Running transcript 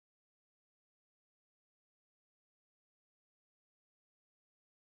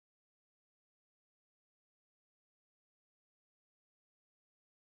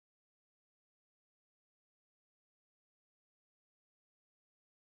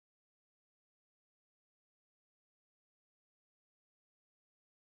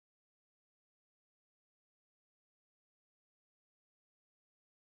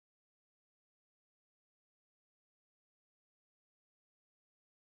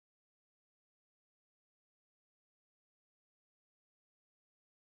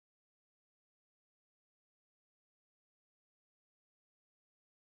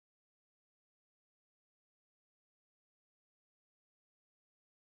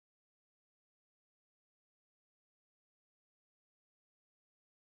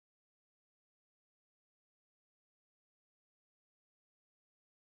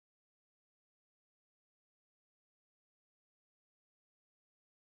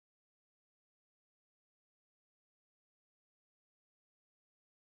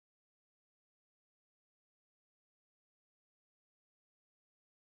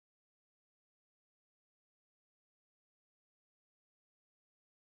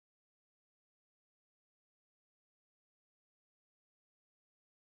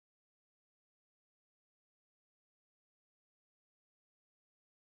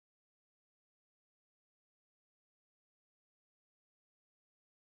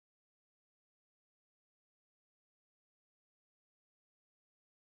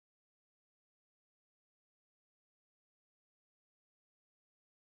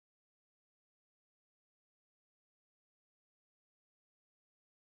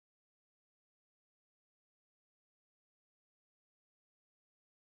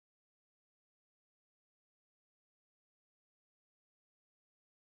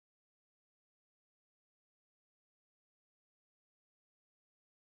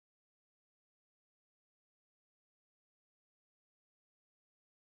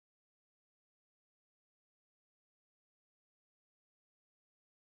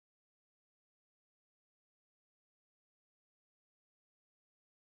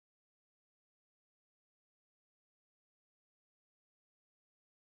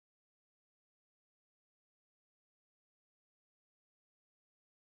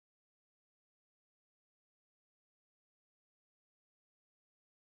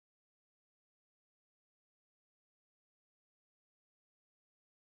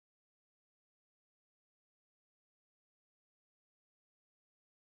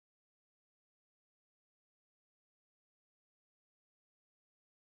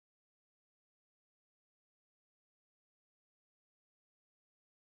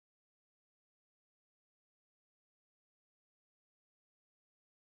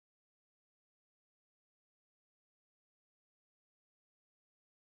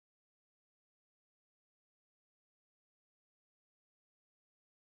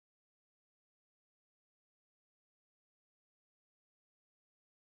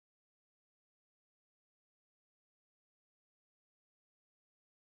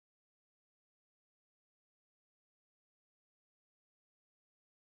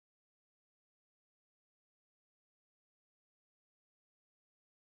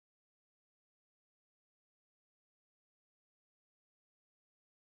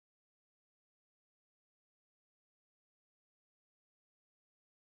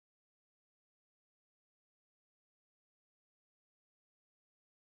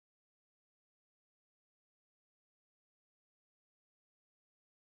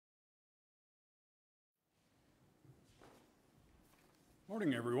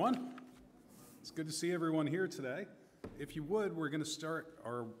Morning, everyone. It's good to see everyone here today. If you would, we're going to start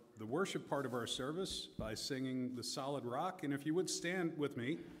the worship part of our service by singing The Solid Rock. And if you would stand with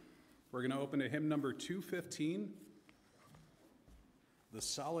me, we're going to open to hymn number 215, The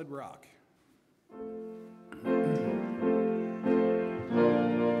Solid Rock.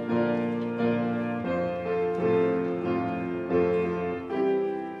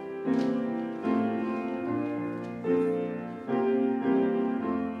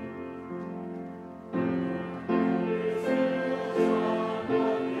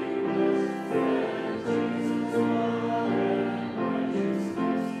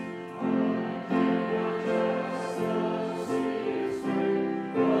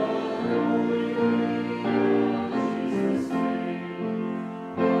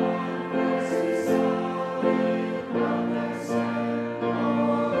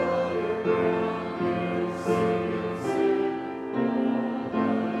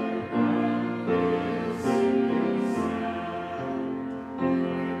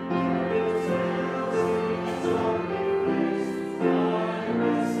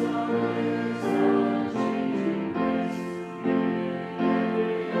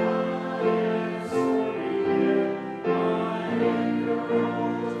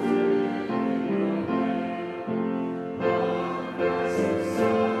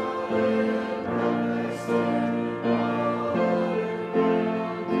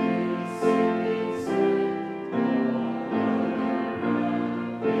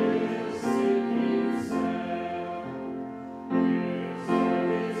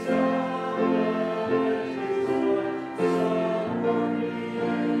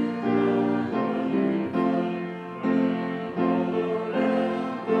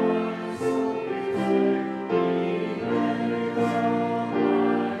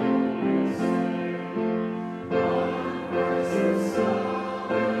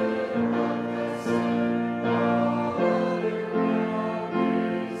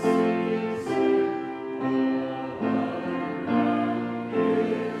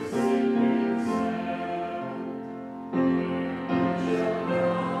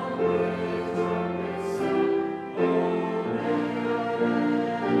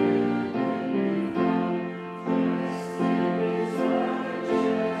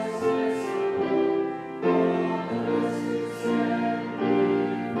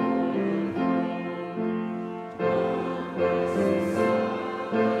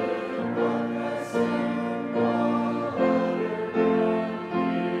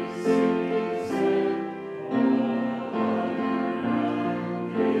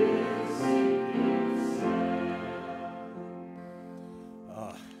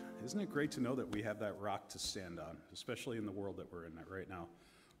 Isn't it great to know that we have that rock to stand on, especially in the world that we're in right now?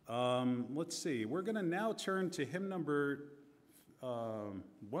 Let's see. We're going to now turn to hymn number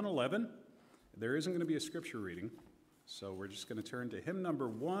 111. There isn't going to be a scripture reading, so we're just going to turn to hymn number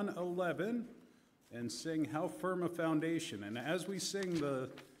 111 and sing How Firm a Foundation. And as we sing, the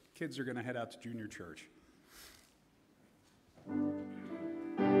kids are going to head out to junior church. Oh,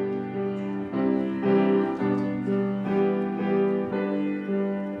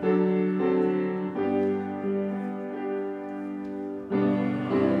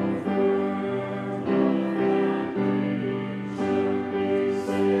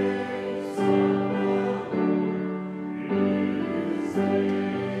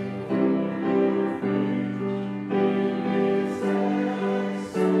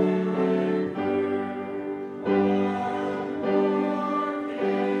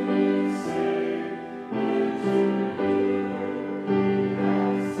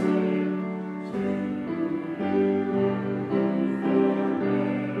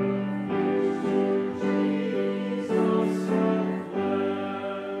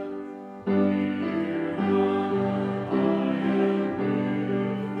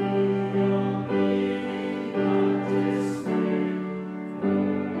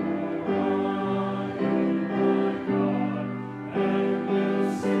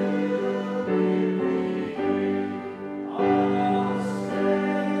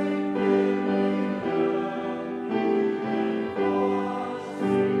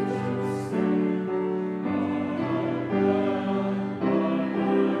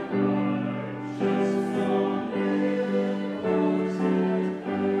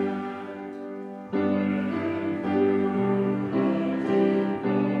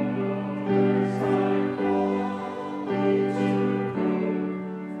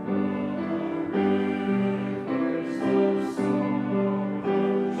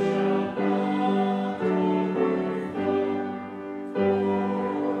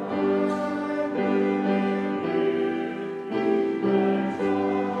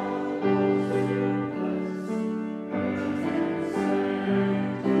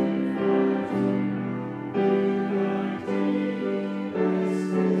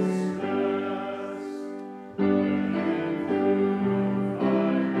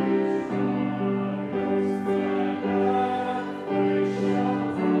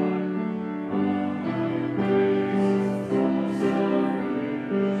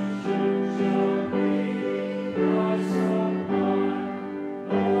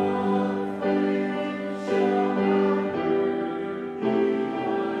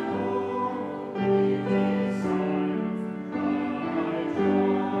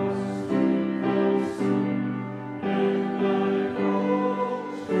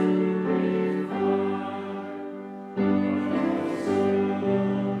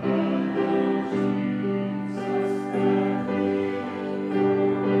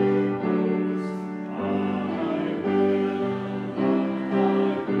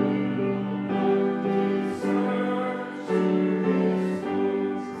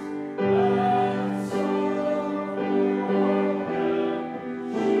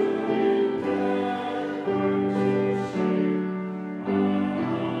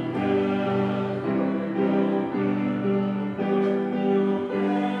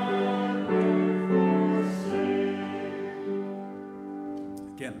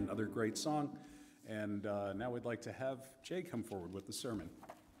 Again, another great song. And now we'd like to have Jay come forward with the sermon.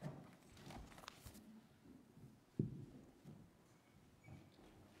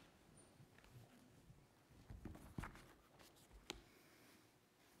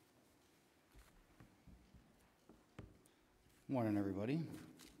 Morning, everybody.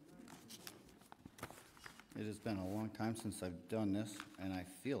 It has been a long time since I've done this, and I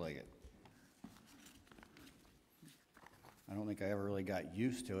feel like it. I don't think I ever really got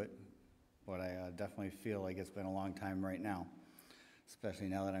used to it, but I definitely feel like it's been a long time right now, especially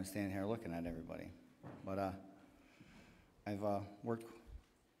now that I'm standing here looking at everybody. But I've worked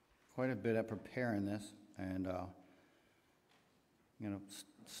quite a bit at preparing this, and I'm going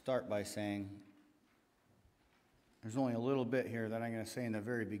to start by saying there's only a little bit here that I'm going to say in the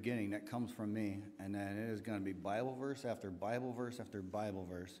very beginning that comes from me, and then it is going to be Bible verse after Bible verse after Bible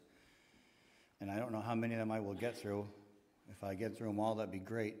verse. And I don't know how many of them I will get through. If I get through them all, that'd be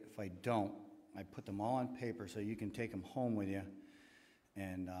great. If I don't, I put them all on paper so you can take them home with you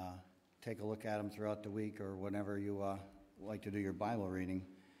and take a look at them throughout the week or whenever you like to do your Bible reading.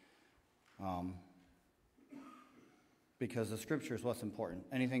 Because the scripture is what's important.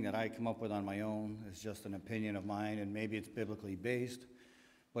 Anything that I come up with on my own is just an opinion of mine, and maybe it's biblically based,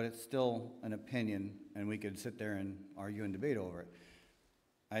 but it's still an opinion, and we could sit there and argue and debate over it.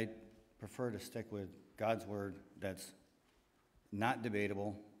 I prefer to stick with God's word that's not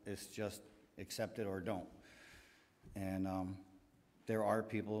debatable. It's just accept it or don't. And there are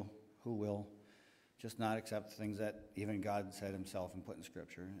people who will just not accept things that even God said himself and put in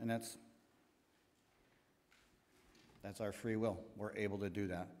scripture, and that's our free will. We're able to do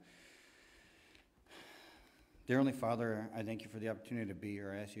that. Dear Heavenly Father, I thank you for the opportunity to be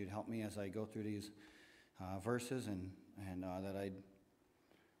here. I ask you to help me as I go through these verses and that I'd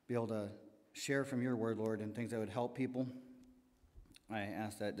be able to share from your word, Lord, and things that would help people. I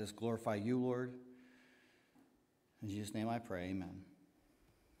ask that this glorify you, Lord. In Jesus' name I pray, amen.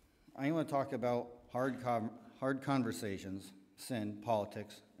 I want to talk about hard conversations, sin,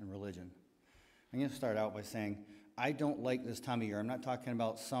 politics, and religion. I'm going to start out by saying I don't like this time of year. I'm not talking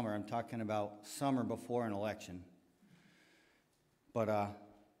about summer. I'm talking about summer before an election. But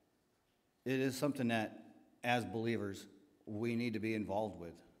it is something that, as believers, we need to be involved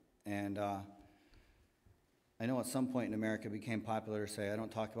with. And I know at some point in America it became popular to say, I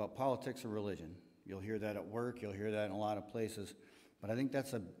don't talk about politics or religion. You'll hear that at work. You'll hear that in a lot of places. But I think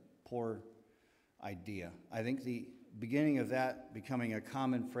that's a poor idea. I think the beginning of that becoming a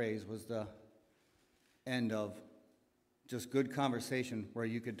common phrase was the end of just good conversation where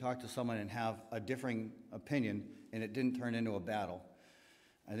you could talk to someone and have a differing opinion and it didn't turn into a battle.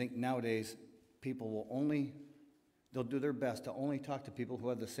 I think nowadays people will they'll do their best to only talk to people who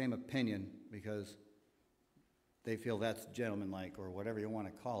have the same opinion because they feel that's gentlemanlike or whatever you want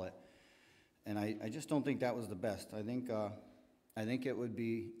to call it. And I just don't think that was the best. I think it would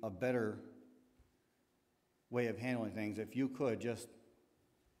be a better way of handling things if you could just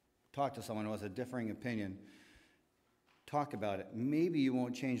talk to someone who has a differing opinion. Talk about it. Maybe you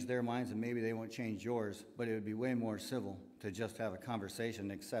won't change their minds and maybe they won't change yours, but it would be way more civil to just have a conversation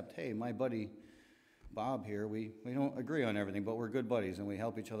except, hey, my buddy Bob here, we don't agree on everything, but we're good buddies and we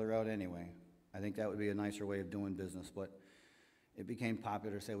help each other out anyway. I think that would be a nicer way of doing business, but it became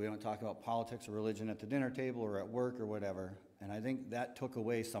popular to say we don't talk about politics or religion at the dinner table or at work or whatever, and I think that took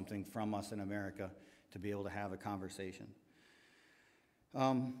away something from us in America to be able to have a conversation.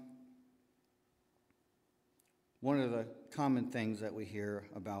 One of the common things that we hear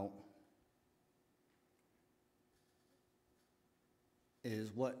about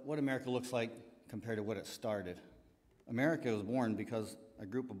is what America looks like compared to what it started. America was born because a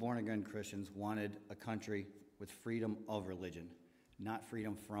group of born-again Christians wanted a country with freedom of religion, not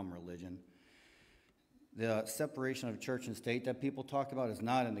freedom from religion. The separation of church and state that people talk about is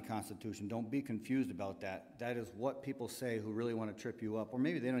not in the Constitution. Don't be confused about that. That is what people say who really want to trip you up, or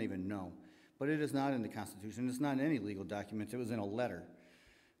maybe they don't even know. But it is not in the Constitution. It's not in any legal documents. It was in a letter.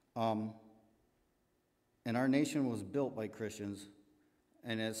 And our nation was built by Christians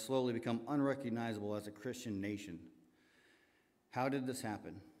and has slowly become unrecognizable as a Christian nation. How did this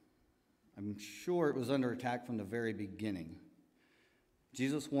happen? I'm sure it was under attack from the very beginning.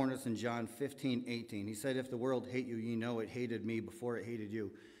 Jesus warned us in John 15:18. He said, if the world hate you, ye know it hated me before it hated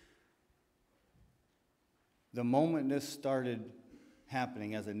you. The moment this started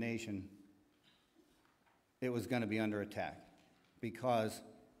happening as a nation, it was going to be under attack because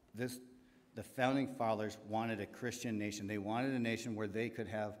the founding fathers wanted a Christian nation. They wanted a nation where they could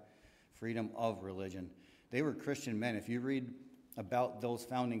have freedom of religion. They were Christian men. If you read about those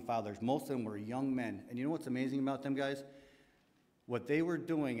founding fathers, most of them were young men. And you know what's amazing about them guys? What they were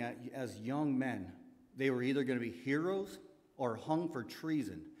doing as young men, they were either going to be heroes or hung for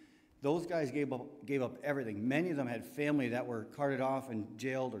treason. Those guys gave up everything. Many of them had family that were carted off and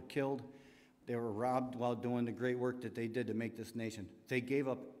jailed or killed. They were robbed while doing the great work that they did to make this nation. They gave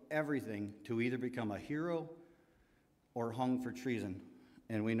up everything to either become a hero or hung for treason.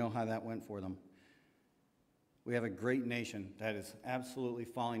 And we know how that went for them. We have a great nation that is absolutely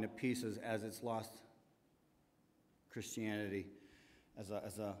falling to pieces as it's lost Christianity as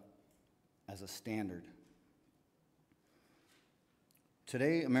a standard.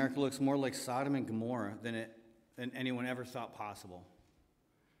 Today, America looks more like Sodom and Gomorrah than anyone ever thought possible.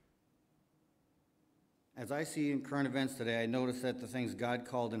 As I see in current events today, I notice that the things God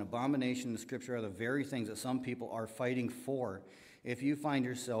called an abomination in the Scripture are the very things that some people are fighting for. If you find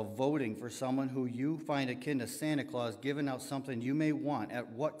yourself voting for someone who you find akin to Santa Claus giving out something you may want, at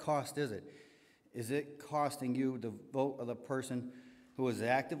what cost is it? Is it costing you the vote of the person who is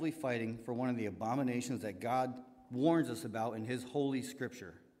actively fighting for one of the abominations that God warns us about in His holy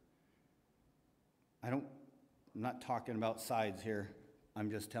Scripture? I'm not talking about sides here.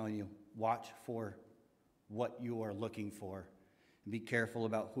 I'm just telling you, watch for what you are looking for. Be careful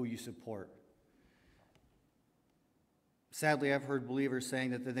about who you support. Sadly, I've heard believers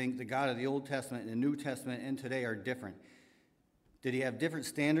saying that they think the God of the Old Testament and the New Testament and today are different. Did He have different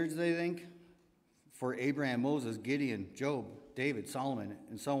standards, they think, for Abraham, Moses, Gideon, Job, David, Solomon,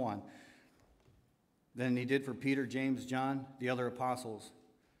 and so on, than He did for Peter, James, John, the other apostles,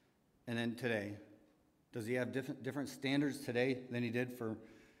 and then today? Does He have different standards today than He did for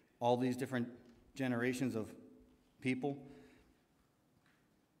all these different generations of people?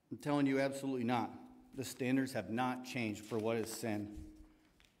 I'm telling you, absolutely not. The standards have not changed for what is sin.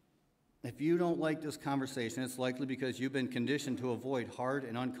 If you don't like this conversation, it's likely because you've been conditioned to avoid hard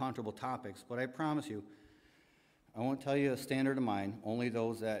and uncomfortable topics. But I promise you, I won't tell you a standard of mine, only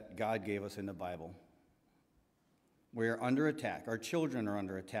those that God gave us in the Bible. We are under attack. Our children are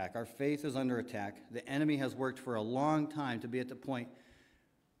under attack. Our faith is under attack. The enemy has worked for a long time to be at the point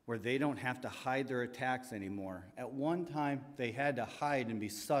where they don't have to hide their attacks anymore. At one time, they had to hide and be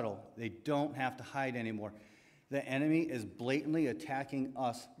subtle. They don't have to hide anymore. The enemy is blatantly attacking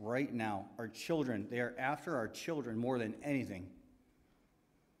us right now, our children. They are after our children more than anything.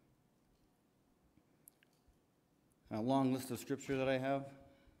 A long list of scripture that I have.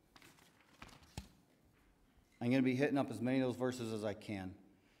 I'm going to be hitting up as many of those verses as I can.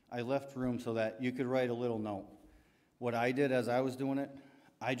 I left room so that you could write a little note. What I did as I was doing it,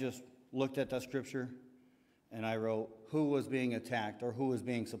 I just looked at that scripture and I wrote who was being attacked or who was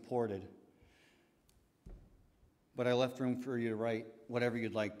being supported. But I left room for you to write whatever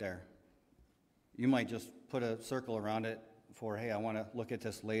you'd like there. You might just put a circle around it for, hey, I want to look at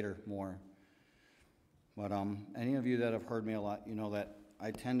this later more. But any of you that have heard me a lot, you know that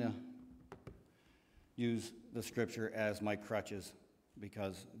I tend to use the scripture as my crutches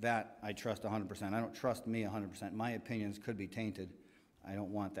because that I trust 100%. I don't trust me 100%. My opinions could be tainted. I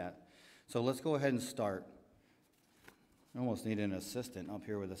don't want that. So let's go ahead and start. I almost need an assistant up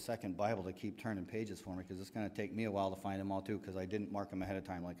here with a second Bible to keep turning pages for me because it's going to take me a while to find them all too because I didn't mark them ahead of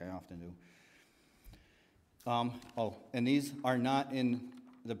time like I often do. And these are not in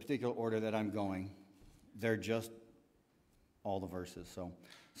the particular order that I'm going. They're just all the verses. So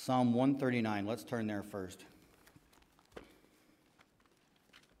Psalm 139, let's turn there first.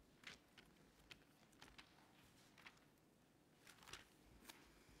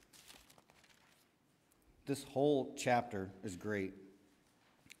 This whole chapter is great.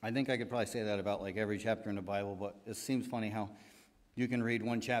 I think I could probably say that about like every chapter in the Bible, but it seems funny how you can read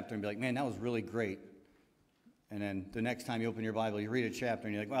one chapter and be like, man, that was really great. And then the next time you open your Bible, you read a chapter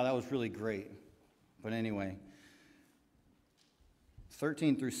and you're like, wow, that was really great. But anyway,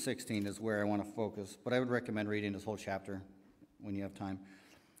 13 through 16 is where I want to focus, but I would recommend reading this whole chapter when you have time.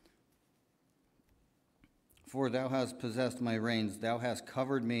 For thou hast possessed my reins, thou hast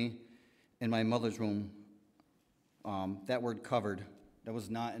covered me in my mother's womb. That word covered, that was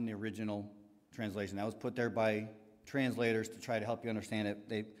not in the original translation. That was put there by translators to try to help you understand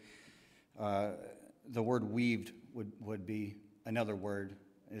it. The word weaved would be another word.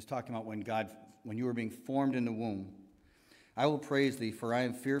 It's talking about when you were being formed in the womb. I will praise thee, for I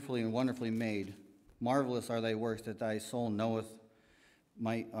am fearfully and wonderfully made. Marvelous are thy works that thy soul knoweth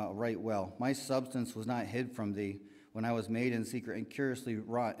right well. My substance was not hid from thee when I was made in secret and curiously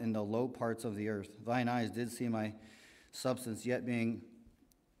wrought in the low parts of the earth. Thine eyes did see my substance, yet being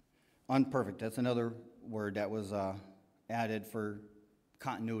unperfect. That's another word that was added for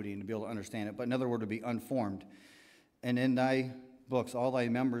continuity and to be able to understand it. But another word would be unformed. And in thy books all thy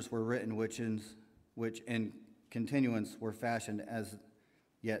members were written, which in continuance were fashioned, as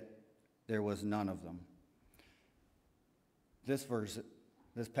yet there was none of them. This verse,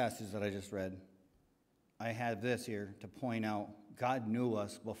 this passage that I just read, I had this here to point out God knew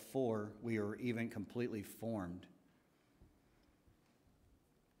us before we were even completely formed.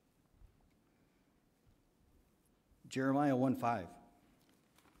 Jeremiah 1:5.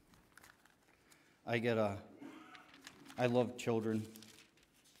 I love children,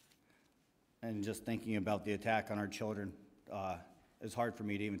 and just thinking about the attack on our children is hard for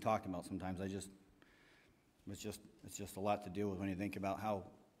me to even talk about sometimes. It's just a lot to deal with when you think about how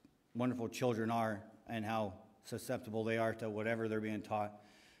wonderful children are and how susceptible they are to whatever they're being taught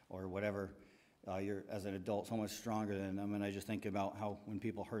or whatever. You're, as an adult, so much stronger than them, and I just think about how when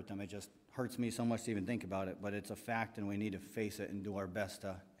people hurt them, it just hurts me so much to even think about it, but it's a fact, and we need to face it and do our best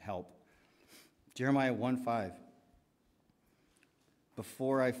to help. Jeremiah 1:5.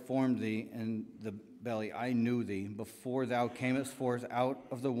 Before I formed thee in the belly, I knew thee. Before thou camest forth out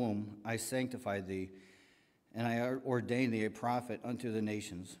of the womb, I sanctified thee, and I ordained thee a prophet unto the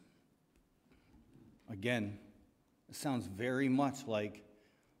nations. Again, it sounds very much like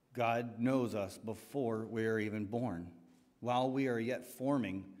God knows us before we are even born. While we are yet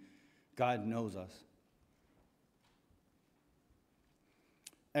forming, God knows us.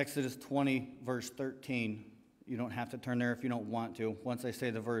 Exodus 20, verse 13. You don't have to turn there if you don't want to. Once I say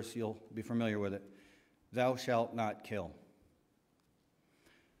the verse, you'll be familiar with it. Thou shalt not kill.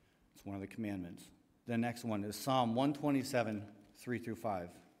 It's one of the commandments. The next one is Psalm 127, 3 through 5.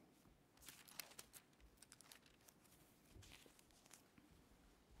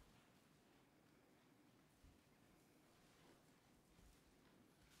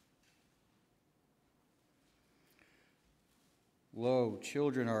 Lo,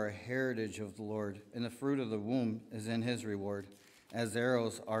 children are a heritage of the Lord, and the fruit of the womb is in his reward. As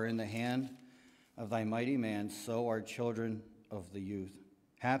arrows are in the hand of thy mighty man, so are children of the youth.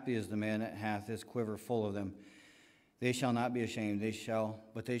 Happy is the man that hath his quiver full of them. They shall not be ashamed, they shall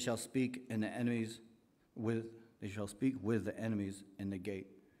speak with the enemies in the gate.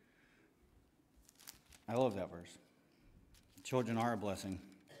 I love that verse. Children are a blessing,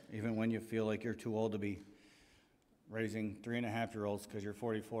 even when you feel like you're too old to be raising 3.5-year-olds because you're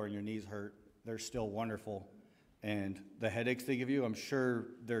 44 and your knees hurt. They're still wonderful. And the headaches they give you, I'm sure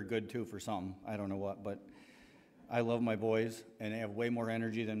they're good too for something. I don't know what, but I love my boys, and they have way more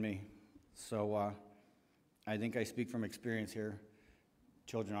energy than me. So I think I speak from experience here.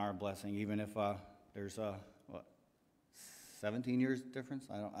 Children are a blessing, even if there's 17 years difference?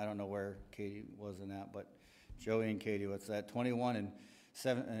 I don't know where Katie was in that, but Joey and Katie, what's that? 21 and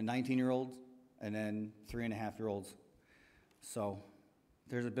 19-year-olds, and then 3.5-year-olds. So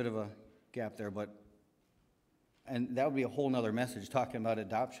there's a bit of a gap there, and that would be a whole nother message talking about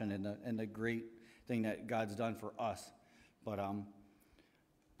adoption and the great thing that God's done for us. But I'm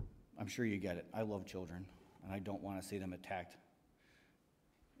sure you get it. I love children, and I don't want to see them attacked,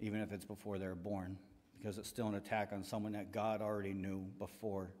 even if it's before they're born, because it's still an attack on someone that God already knew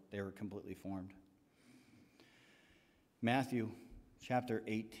before they were completely formed. Matthew chapter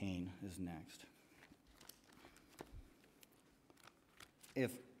 18 is next.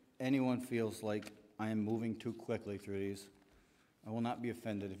 If anyone feels like I am moving too quickly through these, I will not be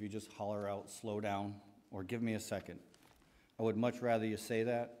offended if you just holler out, slow down, or give me a second. I would much rather you say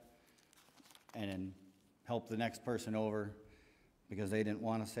that and help the next person over because they didn't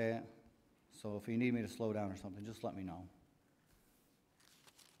want to say it. So if you need me to slow down or something, just let me know.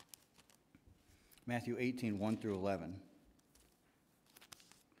 Matthew 18, 1 through 11.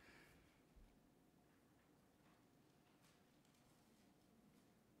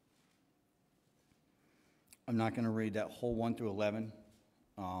 I'm not going to read that whole 1 through 11.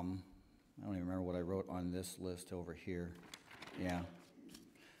 I don't even remember what I wrote on this list over here. Yeah.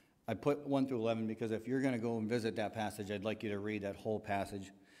 I put 1 through 11 because if you're going to go and visit that passage, I'd like you to read that whole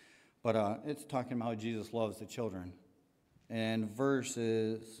passage. But it's talking about how Jesus loves the children. And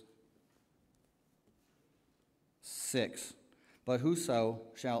verses 6. But whoso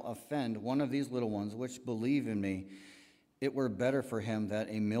shall offend one of these little ones which believe in me, it were better for him that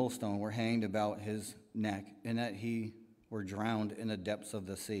a millstone were hanged about his neck, and that he were drowned in the depths of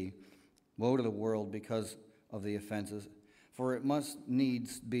the sea. Woe to the world because of the offenses, for it must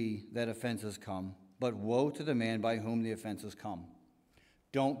needs be that offenses come, but woe to the man by whom the offenses come.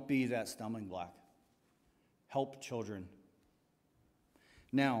 Don't be that stumbling block. Help children.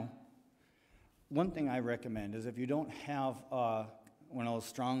 Now, one thing I recommend is if you don't have one of those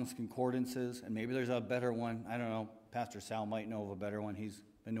Strong's Concordances, and maybe there's a better one, I don't know, Pastor Sal might know of a better one. He's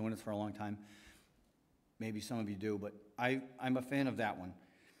been doing this for a long time. Maybe some of you do, but I'm a fan of that one.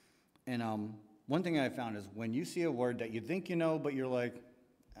 And one thing I found is when you see a word that you think you know, but you're like,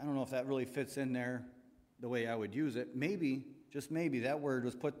 I don't know if that really fits in there the way I would use it. Maybe, just maybe, that word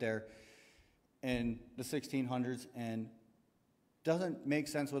was put there in the 1600s and doesn't make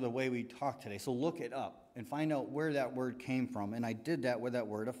sense with the way we talk today. So look it up and find out where that word came from. And I did that with that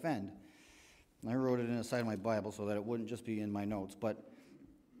word offend. I wrote it in the side of my Bible so that it wouldn't just be in my notes. But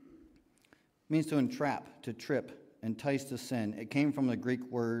it means to entrap, to trip, entice to sin. It came from the Greek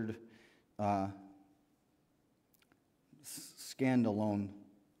word scandalon.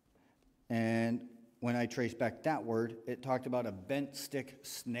 And when I traced back that word, it talked about a bent stick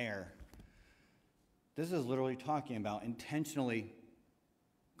snare. This is literally talking about intentionally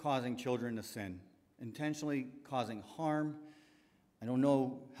causing children to sin, intentionally causing harm. I don't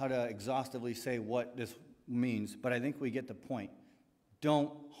know how to exhaustively say what this means, but I think we get the point.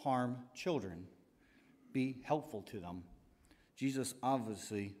 Don't harm children. Be helpful to them. Jesus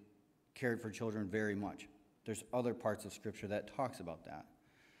obviously cared for children very much. There's other parts of Scripture that talks about that.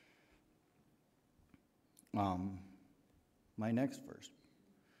 My next verse,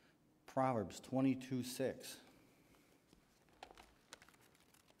 Proverbs 22:6.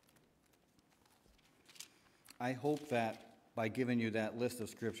 I hope that by giving you that list of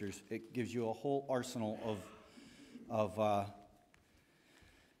scriptures, it gives you a whole arsenal of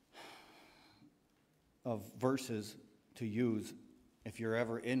verses to use if you're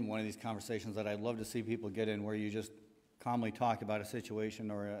ever in one of these conversations that I'd love to see people get in, where you just calmly talk about a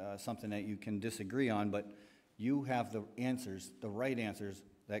situation or something that you can disagree on, but you have the answers, the right answers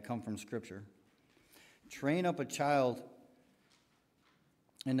that come from Scripture. Train up a child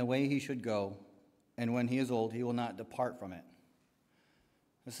in the way he should go, and when he is old, he will not depart from it.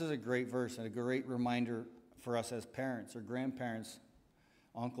 This is a great verse and a great reminder for us as parents or grandparents,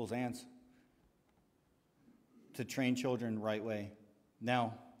 uncles, aunts, to train children the right way.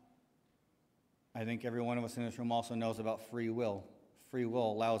 Now, I think every one of us in this room also knows about free will. Free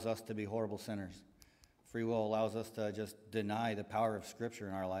will allows us to be horrible sinners. Free will allows us to just deny the power of Scripture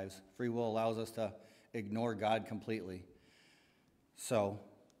in our lives. Free will allows us to ignore God completely. So,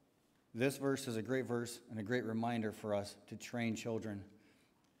 this verse is a great verse and a great reminder for us to train children.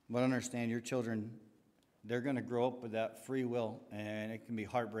 But understand, your children, they're going to grow up with that free will, and it can be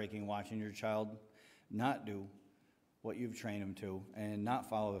heartbreaking watching your child not do what you've trained them to and not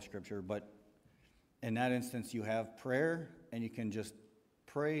follow the Scripture. But in that instance, you have prayer, and you can just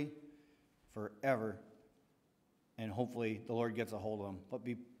pray forever, and hopefully the Lord gets a hold of them. But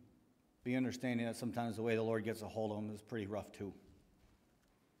be understanding that sometimes the way the Lord gets a hold of them is pretty rough too.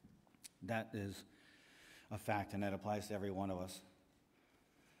 That is a fact, and that applies to every one of us.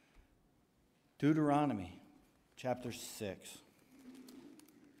 Deuteronomy chapter 6.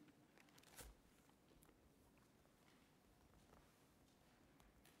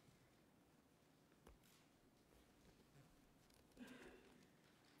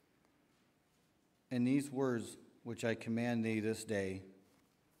 And these words which I command thee this day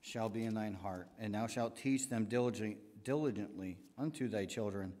shall be in thine heart, and thou shalt teach them diligently unto thy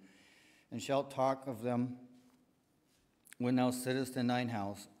children, and shalt talk of them when thou sittest in thine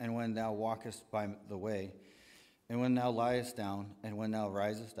house, and when thou walkest by the way, and when thou liest down, and when thou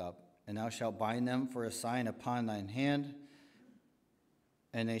risest up. And thou shalt bind them for a sign upon thine hand,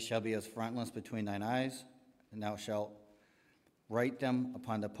 and they shall be as frontlets between thine eyes, and thou shalt write them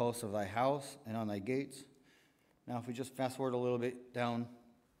upon the posts of thy house and on thy gates. Now, if we just fast forward a little bit down,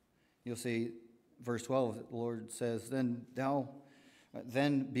 you'll see verse 12, the Lord says, Then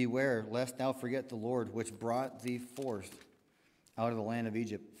beware, lest thou forget the Lord, which brought thee forth out of the land of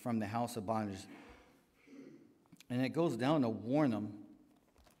Egypt from the house of bondage. And it goes down to warn them,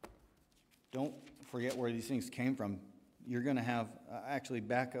 don't forget where these things came from. You're going to have, actually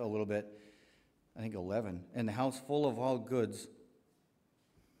back a little bit, I think 11, and the house full of all goods,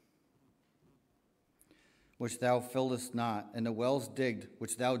 which thou fillest not, and the wells digged,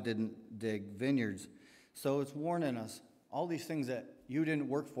 which thou didn't dig, vineyards. So it's warning us, all these things that you didn't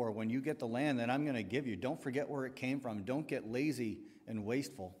work for, when you get the land that I'm going to give you, don't forget where it came from. Don't get lazy and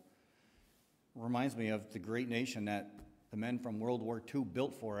wasteful. It reminds me of the great nation that the men from World War II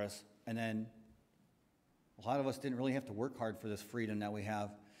built for us, and then a lot of us didn't really have to work hard for this freedom that we have,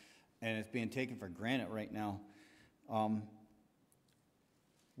 and it's being taken for granted right now.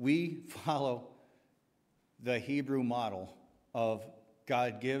 We follow the Hebrew model of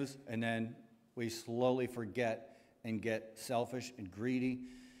God gives, and then we slowly forget and get selfish and greedy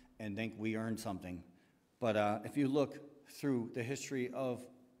and think we earned something. But if you look through the history of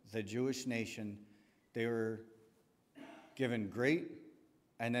the Jewish nation, they were given great,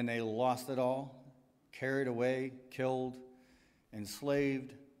 and then they lost it all, carried away, killed,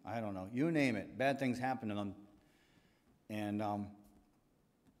 enslaved, I don't know, you name it. Bad things happen to them. And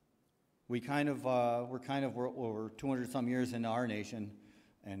we're 200-some years into our nation,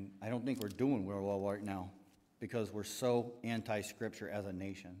 and I don't think we're doing well right now because we're so anti-Scripture as a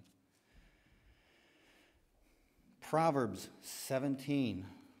nation. Proverbs 17,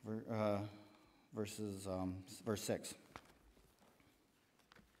 verse 6.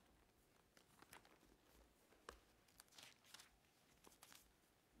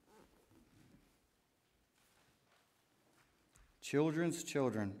 Children's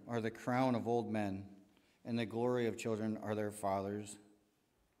children are the crown of old men, and the glory of children are their fathers.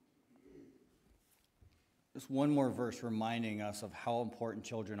 Just one more verse reminding us of how important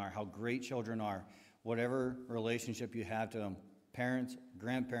children are, how great children are. Whatever relationship you have to them, parents,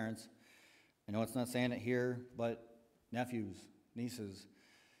 grandparents, I know it's not saying it here, but nephews, nieces,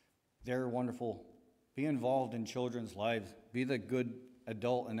 they're wonderful. Be involved in children's lives. Be the good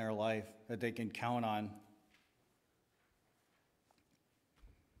adult in their life that they can count on.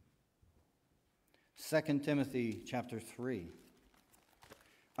 2 Timothy chapter 3.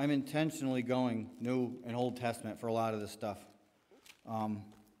 I'm intentionally going New and Old Testament for a lot of this stuff.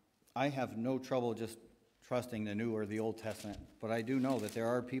 I have no trouble just trusting the New or the Old Testament, but I do know that there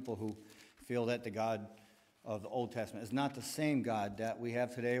are people who feel that the God of the Old Testament is not the same God that we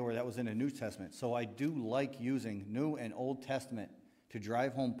have today or that was in the New Testament. So I do like using New and Old Testament to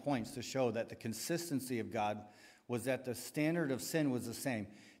drive home points to show that the consistency of God was that the standard of sin was the same.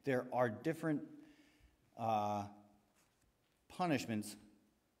 There are different punishments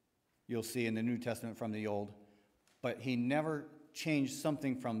you'll see in the New Testament from the Old, but he never changed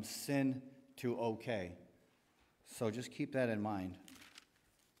something from sin to okay. So just keep that in mind.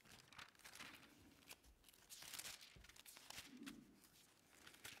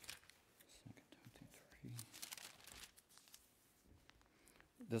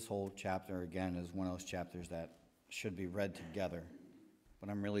 This whole chapter, again, is one of those chapters that should be read together, but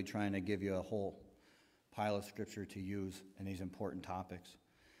I'm really trying to give you a whole pile of scripture to use in these important topics.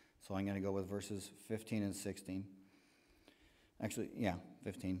 So I'm going to go with verses 15 and 16. Actually,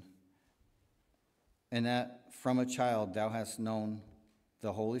 15. And that from a child thou hast known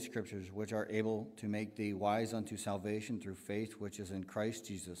the holy scriptures, which are able to make thee wise unto salvation through faith which is in Christ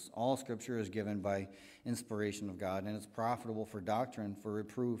Jesus. All scripture is given by inspiration of God, and is profitable for doctrine, for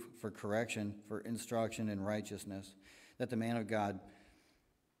reproof, for correction, for instruction in righteousness, that the man of God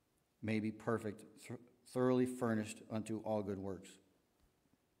may be perfect, thoroughly furnished unto all good works.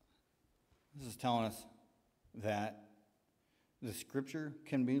 This is telling us that the scripture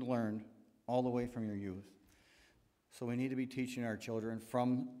can be learned all the way from your youth. So we need to be teaching our children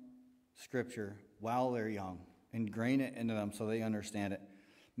from scripture while they're young. Ingrain it into them so they understand it.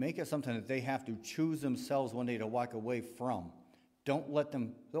 Make it something that they have to choose themselves one day to walk away from. Don't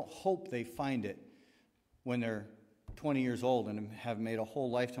hope they find it when they're 20 years old and have made a whole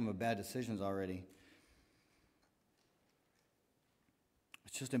lifetime of bad decisions already.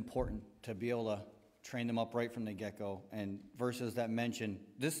 It's just important to be able to train them up right from the get-go. And verses that mention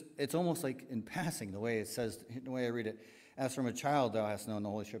this, it's almost like in passing, the way it says, the way I read it, as from a child thou hast known the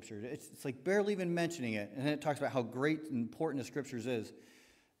Holy Scriptures. It's like barely even mentioning it. And then it talks about how great and important the Scriptures is.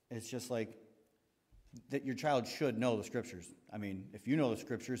 It's just like that your child should know the Scriptures. I mean, if you know the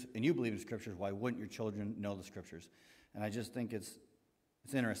Scriptures and you believe in the Scriptures, why wouldn't your children know the Scriptures? And I just think it's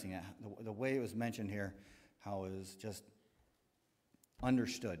interesting, the way it was mentioned here, how it was just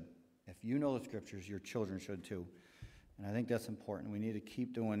understood. If you know the Scriptures, your children should too. And I think that's important. We need to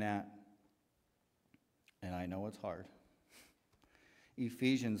keep doing that. And I know it's hard.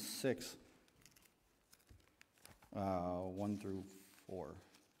 Ephesians 6, 1 through 4.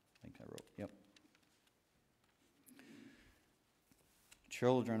 I think I wrote. Yep.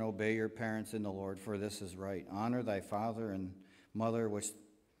 Children, obey your parents in the Lord, for this is right. Honor thy father and mother, which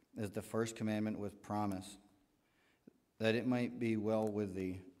is the first commandment with promise, that it might be well with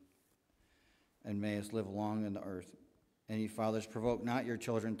thee, and mayest live long in the earth. And ye fathers, provoke not your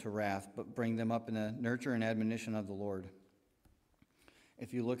children to wrath, but bring them up in the nurture and admonition of the Lord.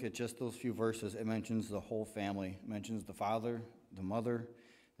 If you look at just those few verses, it mentions the whole family. It mentions the father, the mother,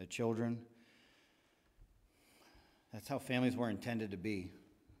 the children. That's how families were intended to be.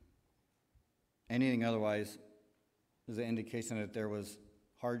 Anything otherwise is an indication that there was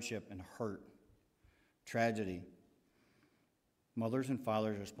hardship and hurt, tragedy. Mothers and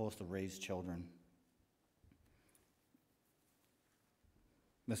fathers are supposed to raise children.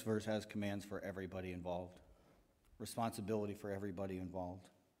 This verse has commands for everybody involved, responsibility for everybody involved.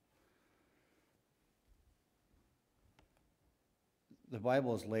 The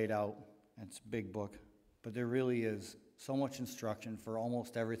Bible is laid out, it's a big book, but there really is so much instruction for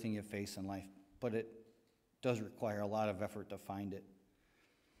almost everything you face in life, but it does require a lot of effort to find it.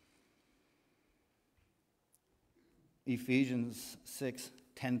 Ephesians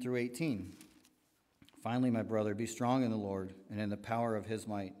 6:10 through 18. Finally, my brother, be strong in the Lord and in the power of his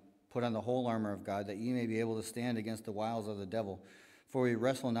might. Put on the whole armor of God, that ye may be able to stand against the wiles of the devil. For we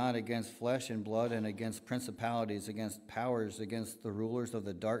wrestle not against flesh and blood, and against principalities, against powers, against the rulers of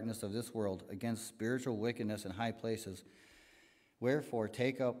the darkness of this world, against spiritual wickedness in high places. Wherefore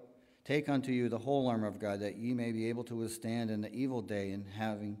take unto you the whole armor of God, that ye may be able to withstand in the evil day, and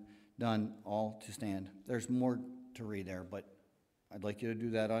having done all to stand. There's more to read there, but I'd like you to do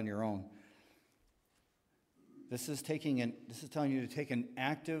that on your own. This is telling you to take an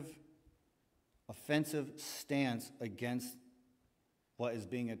active, offensive stance against what is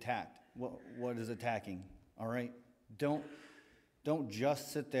being attacked, what is attacking, all right? Don't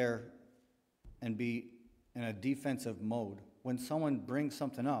just sit there and be in a defensive mode. When someone brings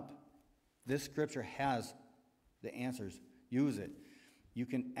something up, this scripture has the answers. Use it. You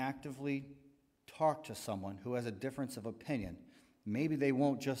can actively talk to someone who has a difference of opinion. Maybe they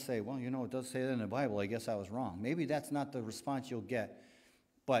won't just say, well, it does say that in the Bible, I guess I was wrong. Maybe that's not the response you'll get,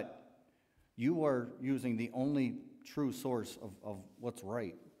 but you are using the only true source of what's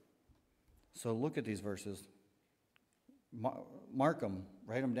right. So look at these verses. Mark them,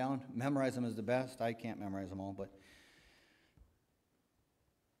 write them down, memorize them is the best. I can't memorize them all, but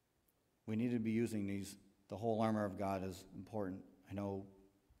we need to be using these. The whole armor of God is important. I know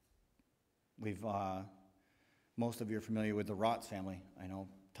most of you are familiar with the Rotz family. I know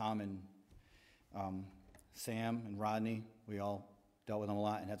Tom and Sam and Rodney, we all dealt with them a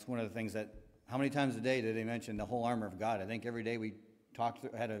lot, and that's one of the things that, how many times a day did they mention the whole armor of God? I think every day we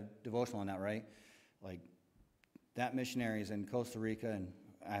had a devotional on that, right? Like, that missionaries in Costa Rica and,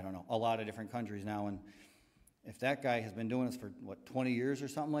 I don't know, a lot of different countries now, and if that guy has been doing this for, 20 years or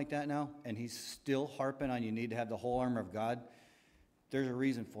something like that now, and he's still harping on you need to have the whole armor of God, there's a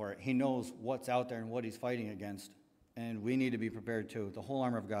reason for it. He knows what's out there and what he's fighting against, and we need to be prepared too. The whole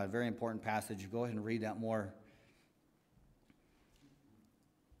armor of God, very important passage. Go ahead and read that more.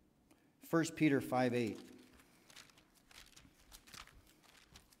 1 Peter 5:8.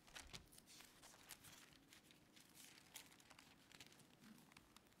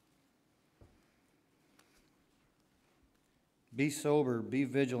 Be sober, be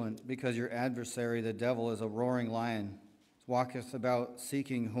vigilant, because your adversary, the devil, is a roaring lion, walketh about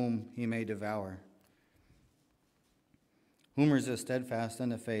seeking whom he may devour. Whom resist steadfast in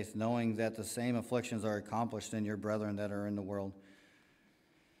the faith, knowing that the same afflictions are accomplished in your brethren that are in the world.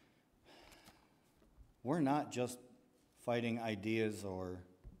 We're not just fighting ideas or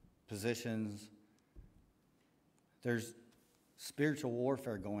positions. There's spiritual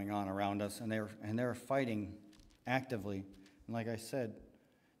warfare going on around us, and they're fighting actively. And like I said,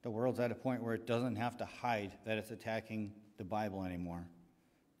 the world's at a point where it doesn't have to hide that it's attacking the Bible anymore.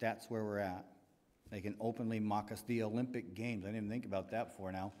 That's where we're at. They can openly mock us. The Olympic Games, I didn't even think about that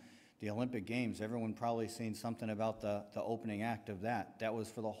before now. The Olympic Games, everyone probably seen something about the opening act of that. That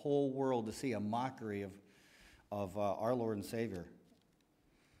was for the whole world to see, a mockery of our Lord and Savior.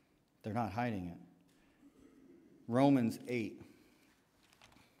 They're not hiding it. Romans 8.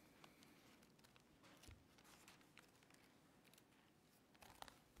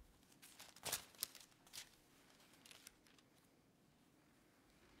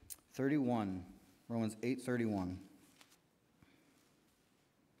 Romans 8:31.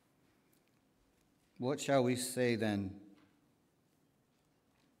 What shall we say then?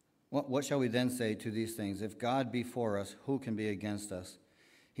 What shall we then say to these things? If God be for us, who can be against us?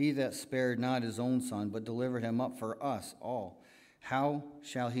 He that spared not his own son, but delivered him up for us all, how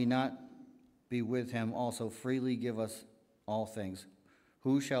shall he not be with him also freely give us all things?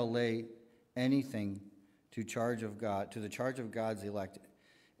 Who shall lay anything to the charge of God's elect?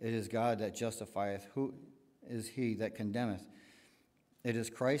 It is God that justifieth. Who is he that condemneth? It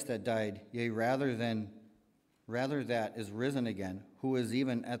is Christ that died, yea, rather that is risen again, who is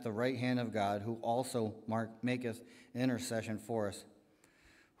even at the right hand of God, who also maketh intercession for us.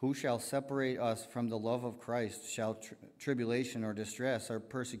 Who shall separate us from the love of Christ? Shall tribulation or distress or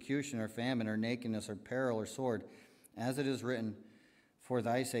persecution or famine or nakedness or peril or sword? As it is written, for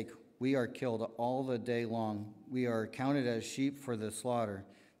thy sake we are killed all the day long. We are counted as sheep for the slaughter.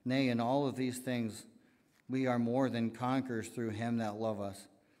 Nay, in all of these things we are more than conquerors through him that loved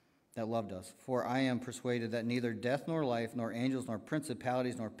us. For I am persuaded that neither death nor life, nor angels, nor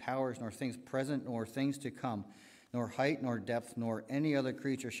principalities, nor powers, nor things present, nor things to come, nor height, nor depth, nor any other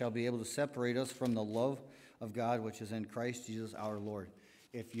creature shall be able to separate us from the love of God which is in Christ Jesus our Lord.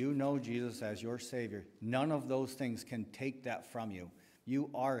 If you know Jesus as your Savior, none of those things can take that from you. You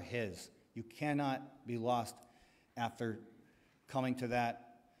are His. You cannot be lost after coming to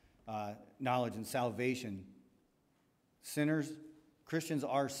that knowledge and salvation. Christians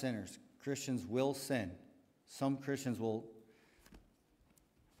are sinners. Christians will sin. Some Christians will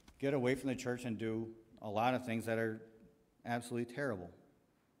get away from the church and do a lot of things that are absolutely terrible.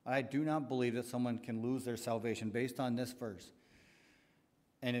 I do not believe that someone can lose their salvation based on this verse.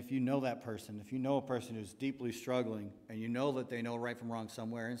 And if you know that person, if you know a person who's deeply struggling, and you know that they know right from wrong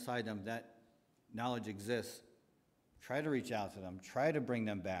somewhere inside them, that knowledge exists, try to reach out to them. Try to bring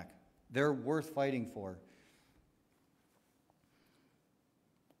them back. They're worth fighting for.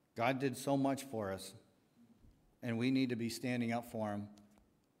 God did so much for us, and we need to be standing up for Him.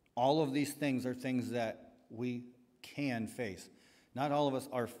 All of these things are things that we can face. Not all of us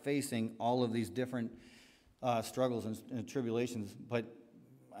are facing all of these different struggles and tribulations, but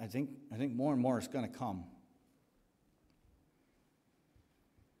I think more and more is going to come.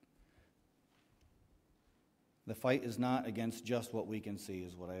 The fight is not against just what we can see,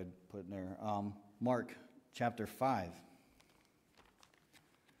 is what I had put in there. Mark chapter 5.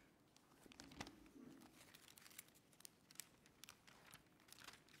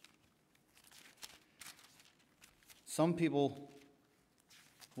 Some people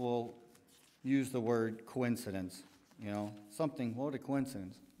will use the word coincidence. Something, what a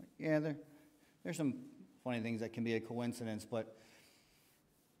coincidence. Yeah, there's some funny things that can be a coincidence, but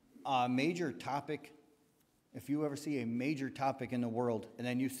a major topic, if you ever see a major topic in the world, and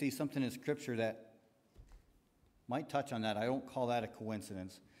then you see something in Scripture that might touch on that, I don't call that a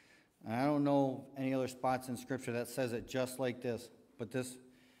coincidence. And I don't know any other spots in Scripture that says it just like this, but this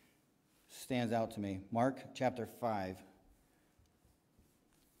stands out to me. Mark chapter 5.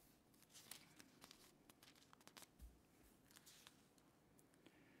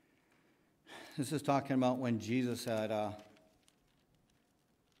 This is talking about when Jesus had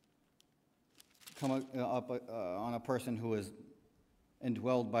come up on a person who was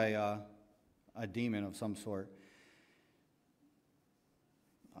indwelled by a demon of some sort.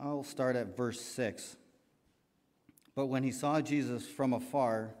 I'll start at verse 6. But when he saw Jesus from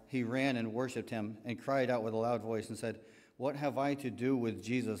afar, he ran and worshipped him and cried out with a loud voice and said, "What have I to do with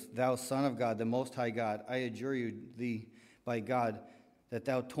Jesus, thou Son of God, the Most High God? I adjure thee by God that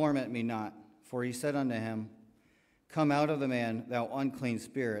thou torment me not." For he said unto him, "Come out of the man, thou unclean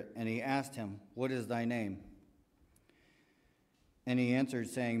spirit." And he asked him, "What is thy name?" And he answered,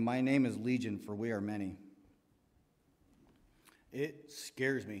 saying, "My name is Legion, for we are many." It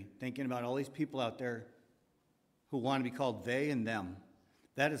scares me thinking about all these people out there who want to be called they and them.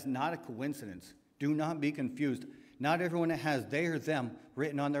 That is not a coincidence. Do not be confused. Not everyone that has they or them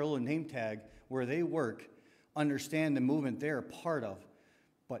written on their little name tag where they work understand the movement they're a part of.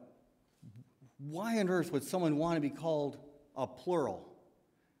 But why on earth would someone want to be called a plural?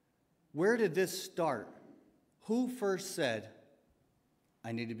 Where did this start? Who first said,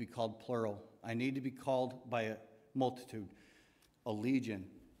 I need to be called plural? I need to be called by a multitude, a legion.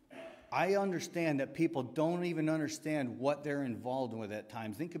 I understand that people don't even understand what they're involved with at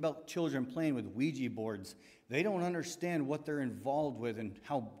times. Think about children playing with Ouija boards. They don't understand what they're involved with and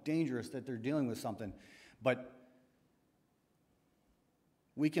how dangerous that they're dealing with something. But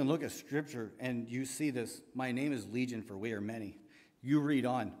we can look at Scripture and you see this. My name is Legion, for we are many. You read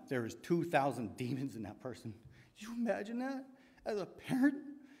on. There was 2,000 demons in that person. Can you imagine that? As a parent,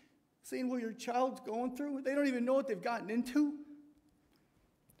 seeing what your child's going through. They don't even know what they've gotten into.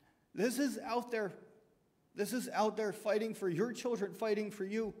 This is out there. This is out there fighting for your children, fighting for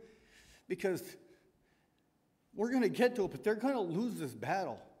you. Because we're going to get to it, but they're going to lose this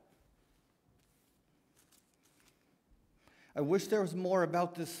battle. I wish there was more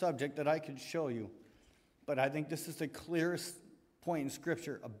about this subject that I could show you. But I think this is the clearest point in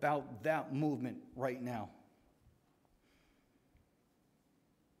Scripture about that movement right now.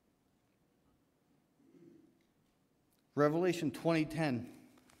 Revelation 20:10.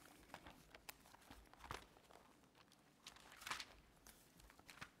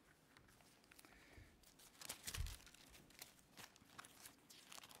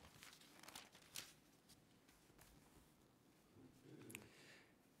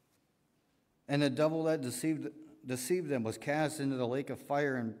 And the devil that deceived them was cast into the lake of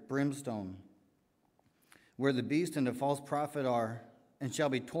fire and brimstone, where the beast and the false prophet are, and shall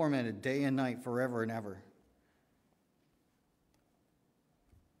be tormented day and night forever and ever.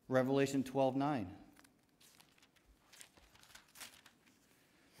 Revelation 12:9.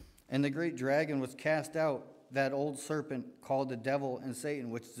 And the great dragon was cast out, that old serpent called the devil and Satan,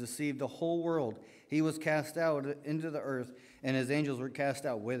 which deceived the whole world, he was cast out into the earth, and his angels were cast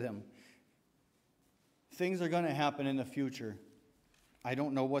out with him. Things are going to happen in the future. I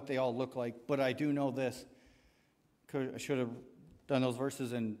don't know what they all look like, but I do know this. I should have done those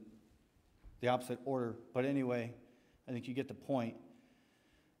verses in the opposite order. But anyway, I think you get the point.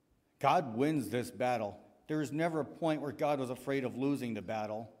 God wins this battle. There was never a point where God was afraid of losing the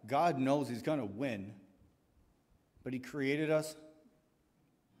battle. God knows he's going to win. But he created us.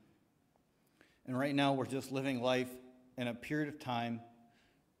 And right now we're just living life in a period of time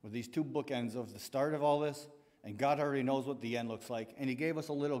with these two bookends of the start of all this, and God already knows what the end looks like. And he gave us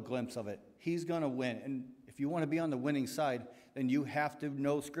a little glimpse of it. He's going to win. And if you want to be on the winning side, then you have to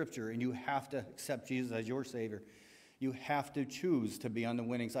know Scripture, and you have to accept Jesus as your Savior. You have to choose to be on the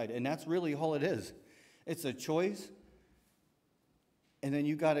winning side. And that's really all it is. It's a choice. And then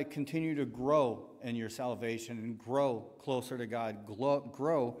you got to continue to grow in your salvation and grow closer to God.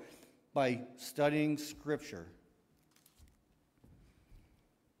 Grow by studying Scripture.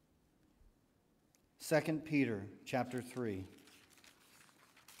 2 Peter chapter 3.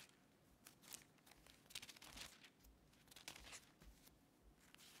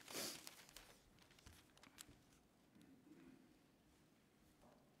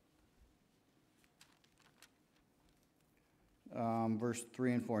 Verse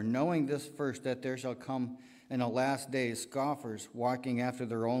 3 and 4. Knowing this first, that there shall come in the last days scoffers, walking after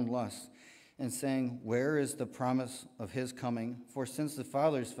their own lusts, and saying, where is the promise of his coming? For since the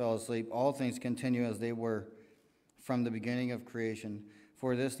fathers fell asleep, all things continue as they were from the beginning of creation.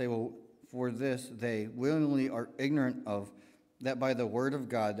 For this they willingly are ignorant of, that by the word of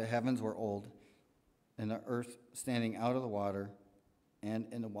God the heavens were old, and the earth standing out of the water and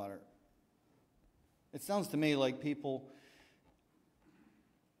in the water. It sounds to me like people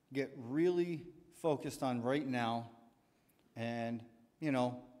get really focused on right now, and,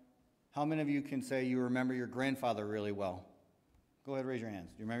 how many of you can say you remember your grandfather really well? Go ahead, raise your hands.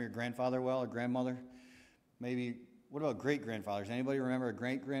 Do you remember your grandfather well, or grandmother? Maybe, what about great-grandfathers? Anybody remember a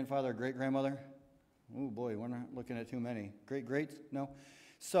great-grandfather or great-grandmother? Oh boy, we're not looking at too many. Great-greats? No?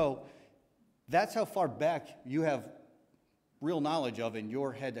 So, that's how far back you have real knowledge of in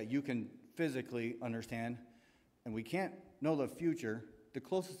your head that you can physically understand. And we can't know the future. The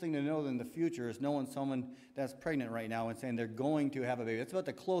closest thing to know than the future is knowing someone that's pregnant right now and saying they're going to have a baby. That's about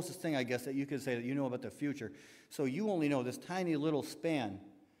the closest thing, I guess, that you could say that you know about the future. So you only know this tiny little span.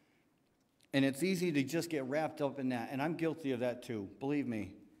 And it's easy to just get wrapped up in that. And I'm guilty of that too, believe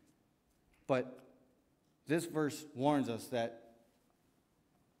me. But this verse warns us that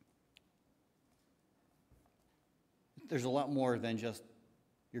there's a lot more than just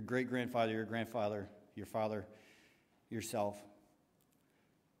your great-grandfather, your grandfather, your father, yourself,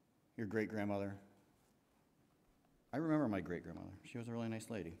 your great-grandmother. I remember my great-grandmother. She was a really nice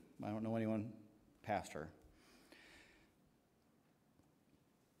lady. I don't know anyone past her.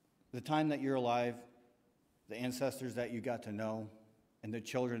 The time that you're alive, the ancestors that you got to know, and the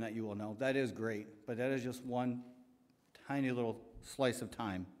children that you will know, that is great, but that is just one tiny little slice of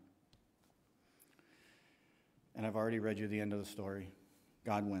time. And I've already read you the end of the story.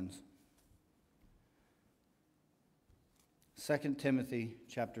 God wins. 2 Timothy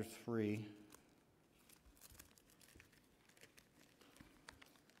chapter 3.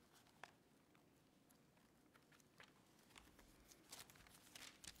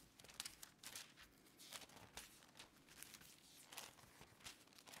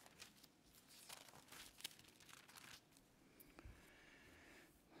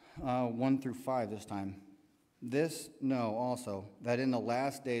 One through 5 this time. This know also, that in the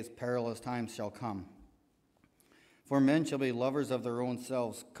last days perilous times shall come. For men shall be lovers of their own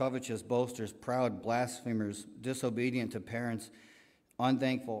selves, covetous, boasters, proud, blasphemers, disobedient to parents,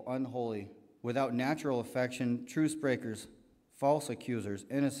 unthankful, unholy, without natural affection, truce breakers, false accusers,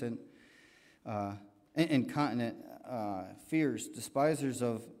 innocent, incontinent, fierce, despisers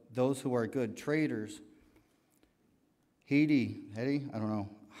of those who are good, traitors, heady,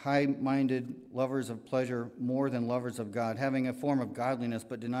 high-minded, lovers of pleasure more than lovers of God, having a form of godliness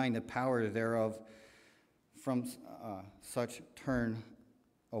but denying the power thereof. From such turn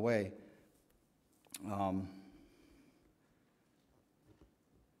away.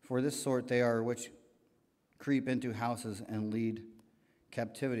 For this sort they are which creep into houses and lead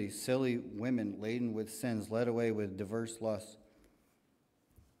captivity, silly women laden with sins, led away with diverse lusts.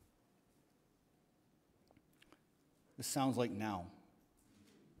 This sounds like now.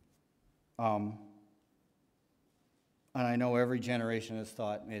 And I know every generation has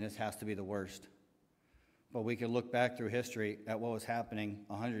thought, man, this has to be the worst. But we can look back through history at what was happening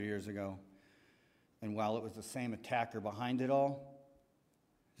 100 years ago. And while it was the same attacker behind it all,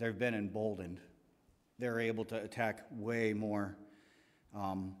 they've been emboldened. They're able to attack way more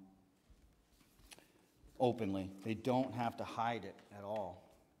openly. They don't have to hide it at all.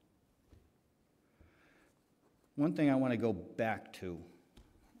 One thing I want to go back to,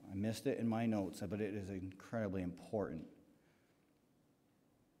 I missed it in my notes, but it is incredibly important.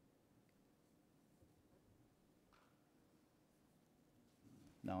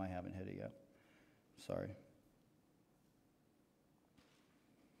 No, I haven't hit it yet. Sorry.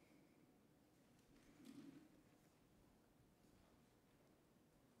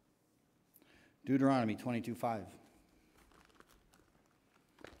 Deuteronomy 22:5.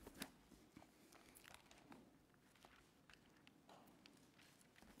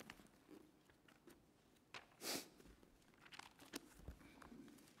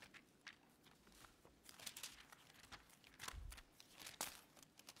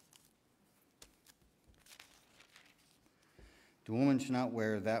 The woman shall not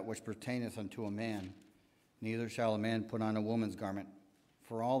wear that which pertaineth unto a man, neither shall a man put on a woman's garment.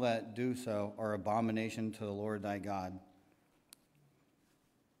 For all that do so are abomination to the Lord thy God.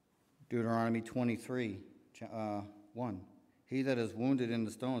 Deuteronomy 23:1. He that is wounded in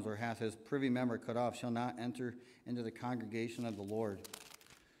the stones or hath his privy member cut off shall not enter into the congregation of the Lord.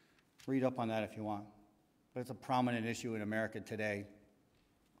 Read up on that if you want. But it's a prominent issue in America today,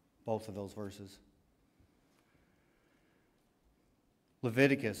 both of those verses.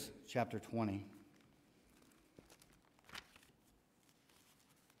 Leviticus chapter 20.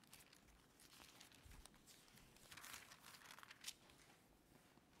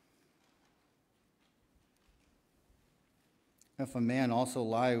 If a man also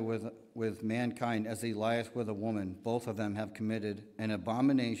lie with mankind as he lieth with a woman, both of them have committed an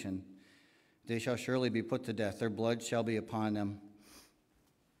abomination. They shall surely be put to death. Their blood shall be upon them.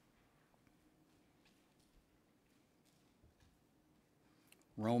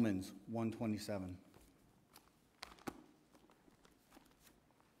 Romans 1:27.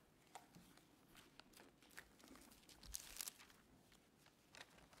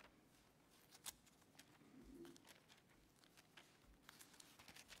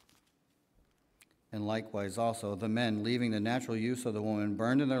 And likewise also the men, leaving the natural use of the woman,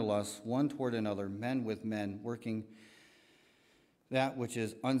 burned in their lusts one toward another, men with men, working that which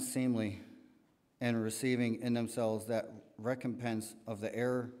is unseemly, and receiving in themselves that recompense of the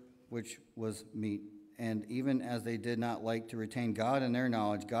error which was meet. And even as they did not like to retain God in their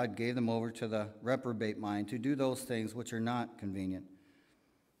knowledge, God gave them over to the reprobate mind to do those things which are not convenient.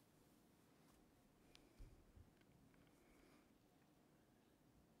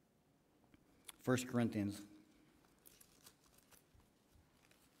 First Corinthians.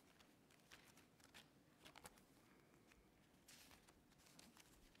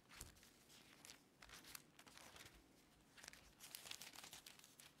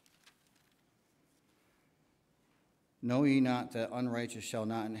 Know ye not that unrighteous shall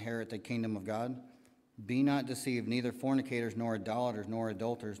not inherit the kingdom of God? Be not deceived, neither fornicators, nor idolaters, nor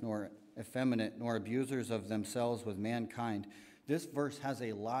adulterers, nor effeminate, nor abusers of themselves with mankind. This verse has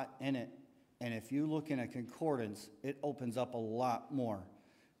a lot in it, and if you look in a concordance, it opens up a lot more.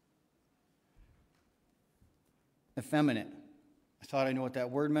 Effeminate. I thought I knew what that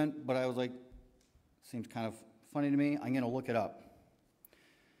word meant, but I was like, seems kind of funny to me. I'm going to look it up.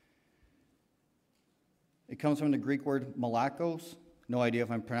 It comes from the Greek word malakos. No idea if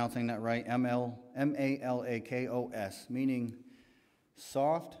I'm pronouncing that right. M-A-L-A-K-O-S, meaning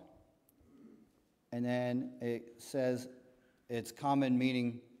soft. And then it says its common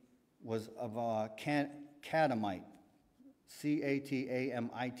meaning was of catamite.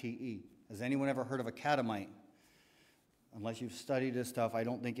 C-A-T-A-M-I-T-E. Has anyone ever heard of a catamite? Unless you've studied this stuff, I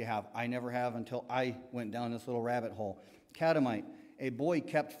don't think you have. I never have until I went down this little rabbit hole. Catamite. A boy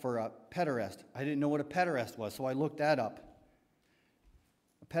kept for a pederast. I didn't know what a pederast was, so I looked that up.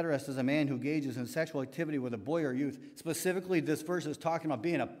 A pederast is a man who engages in sexual activity with a boy or youth. Specifically, this verse is talking about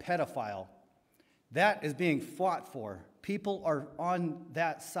being a pedophile. That is being fought for. People are on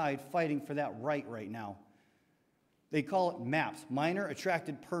that side fighting for that right now. They call it MAPS, minor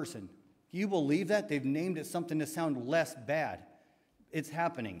attracted person. You believe that? They've named it something to sound less bad. It's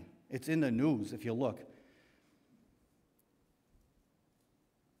happening. It's in the news if you look.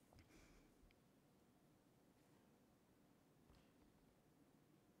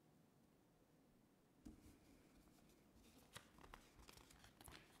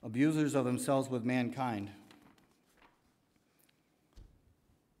 Abusers of themselves with mankind.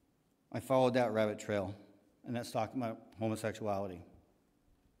 I followed that rabbit trail, and that's talking about homosexuality.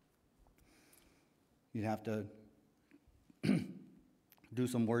 You'd have to do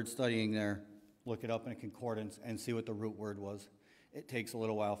some word studying there look it up in a concordance, and see what the root word was. It takes a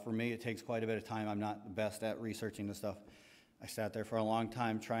little while. For me, it takes quite a bit of time. I'm not the best at researching this stuff. I sat there for a long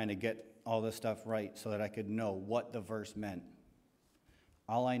time trying to get all this stuff right so that I could know what the verse meant.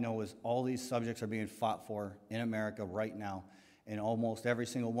 All I know is all these subjects are being fought for in America right now, and almost every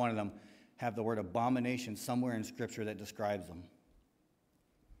single one of them have the word abomination somewhere in Scripture that describes them.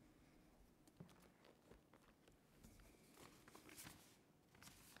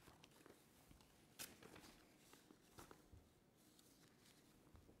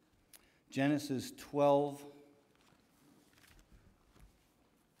 Genesis 12,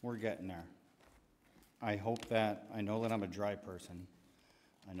 we're getting there. I know that I'm a dry person.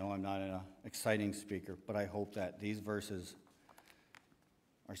 I know I'm not an exciting speaker, but I hope that these verses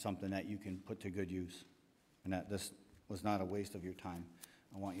are something that you can put to good use, and that this was not a waste of your time.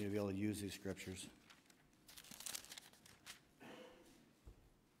 I want you to be able to use these scriptures.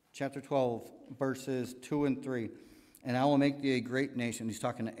 Chapter 12, verses 2 and 3. And I will make thee a great nation. He's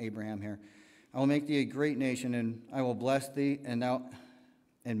talking to Abraham here. I will make thee a great nation, and I will bless thee, and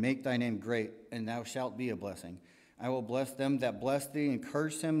make thy name great, and thou shalt be a blessing. I will bless them that bless thee, and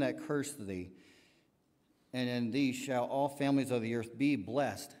curse him that curse thee. And in thee shall all families of the earth be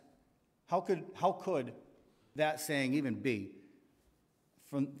blessed. How could that saying even be?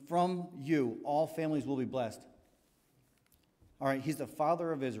 From you, all families will be blessed. All right, he's the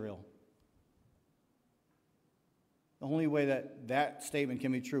father of Israel. The only way that statement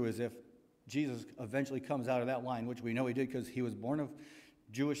can be true is if Jesus eventually comes out of that line, which we know he did because he was born of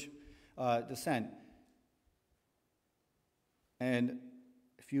Jewish descent. And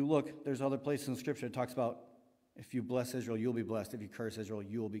if you look, there's other places in Scripture that talks about if you bless Israel, you'll be blessed. If you curse Israel,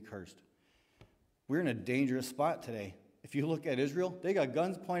 you will be cursed. We're in a dangerous spot today. If you look at Israel, they got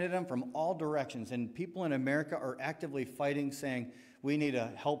guns pointed at them from all directions, and people in America are actively fighting, saying, we need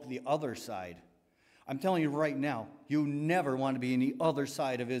to help the other side. I'm telling you right now, you never want to be on the other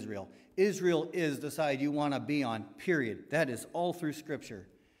side of Israel. Israel is the side you want to be on, period. That is all through Scripture.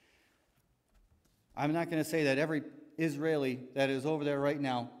 I'm not going to say that every Israeli that is over there right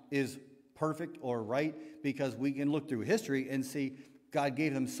now is perfect or right, because we can look through history and see God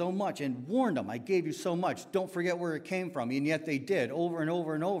gave them so much and warned them. I gave you so much. Don't forget where it came from. And yet they did over and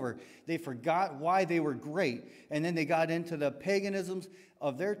over and over. They forgot why they were great. And then they got into the paganisms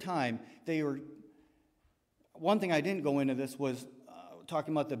of their time. One thing I didn't go into this was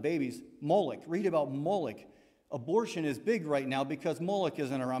talking about the babies. Moloch. Read about Moloch. Abortion is big right now because Moloch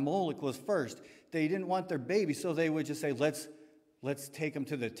isn't around. Moloch was first. They didn't want their babies, so they would just say, let's take them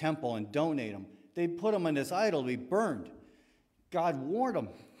to the temple and donate them. They put them in this idol to be burned. God warned them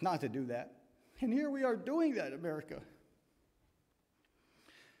not to do that. And here we are doing that in America.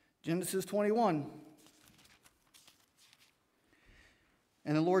 Genesis 21.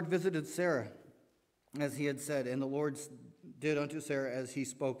 And the Lord visited Sarah, as he had said, and the Lord did unto Sarah as had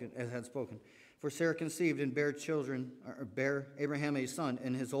spoken. For Sarah conceived and bare Abraham a son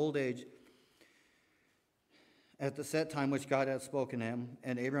in his old age, at the set time which God had spoken to him.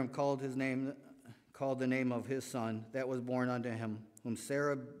 And Abraham called the name of his son that was born unto him, whom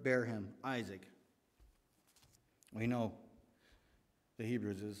Sarah bare him, Isaac. We know the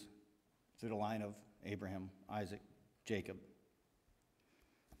Hebrews is through the line of Abraham, Isaac, Jacob.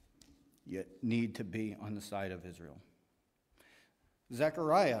 You need to be on the side of Israel.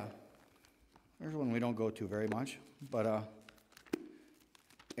 Zechariah, there's one we don't go to very much, but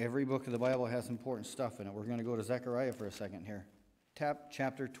every book of the Bible has important stuff in it. We're going to go to Zechariah for a second here.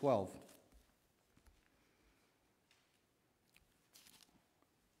 Chapter 12.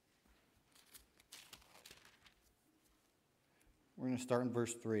 We're going to start in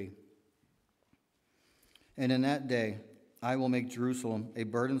verse 3. And in that day I will make Jerusalem a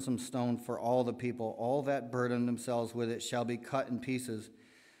burdensome stone for all the people. All that burden themselves with it shall be cut in pieces.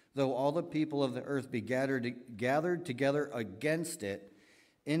 Though all the people of the earth be gathered together against it,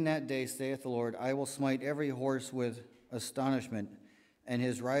 in that day, saith the Lord, I will smite every horse with astonishment, and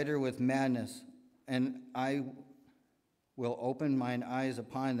his rider with madness, and I will open mine eyes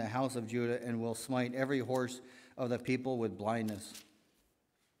upon the house of Judah, and will smite every horse of the people with blindness.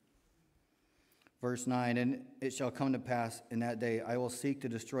 Verse 9, and it shall come to pass in that day, I will seek to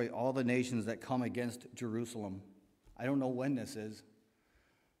destroy all the nations that come against Jerusalem. I don't know when this is,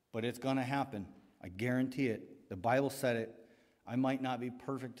 but it's going to happen. I guarantee it. The Bible said it. I might not be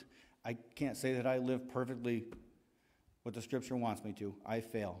perfect. I can't say that I live perfectly what the Scripture wants me to. I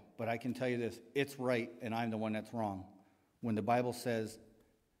fail. But I can tell you this, it's right, and I'm the one that's wrong. When the Bible says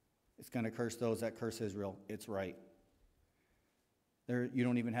it's going to curse those that curse Israel, it's right. You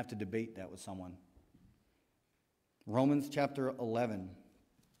don't even have to debate that with someone. Romans chapter 11.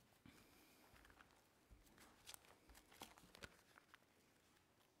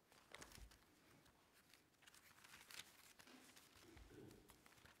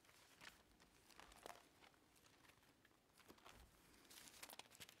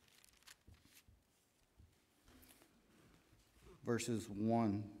 verses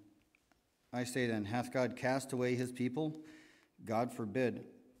 1. I say then, hath God cast away his people? God forbid.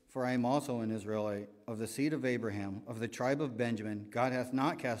 For I am also an Israelite, of the seed of Abraham, of the tribe of Benjamin. God hath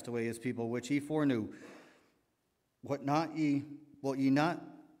not cast away his people, which he foreknew. What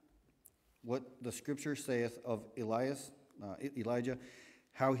the scripture saith of Elijah,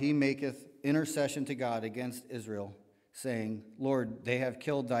 how he maketh intercession to God against Israel, saying, Lord, they have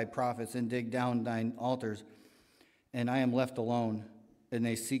killed thy prophets and digged down thine altars, and I am left alone, and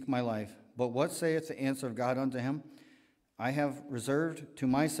they seek my life. But what saith the answer of God unto him? I have reserved to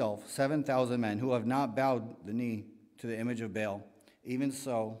myself 7,000 men who have not bowed the knee to the image of Baal. Even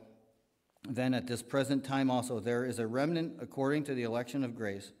so, then at this present time also there is a remnant according to the election of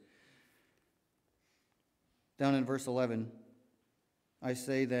grace. Down in verse 11, I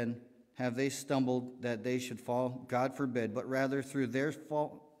say then, have they stumbled that they should fall? God forbid, but rather through their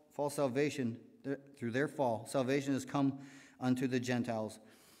fall salvation has come unto the Gentiles.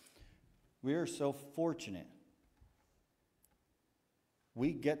 We are so fortunate.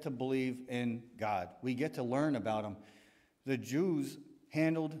 We get to believe in God. We get to learn about him. The Jews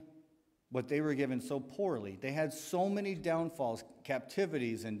handled what they were given so poorly. They had so many downfalls,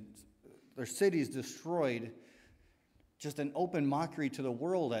 captivities, and their cities destroyed. Just an open mockery to the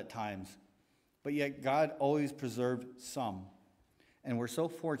world at times. But yet God always preserved some. And we're so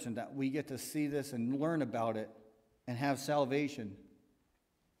fortunate that we get to see this and learn about it and have salvation.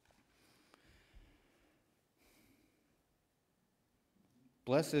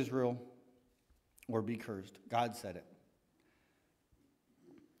 Bless Israel or be cursed. God said it.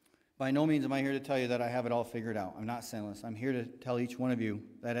 By no means am I here to tell you that I have it all figured out. I'm not sinless. I'm here to tell each one of you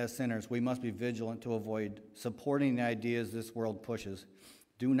that as sinners, we must be vigilant to avoid supporting the ideas this world pushes.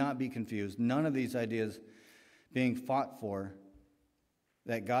 Do not be confused. None of these ideas being fought for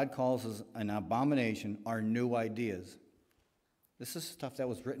that God calls as an abomination are new ideas. This is stuff that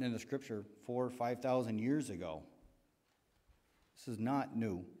was written in the scripture 4,000 or 5,000 years ago. This is not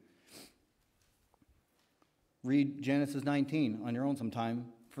new. Read Genesis 19 on your own sometime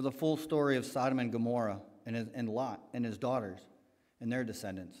for the full story of Sodom and Gomorrah and Lot and his daughters and their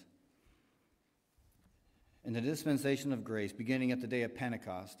descendants. In the dispensation of grace, beginning at the day of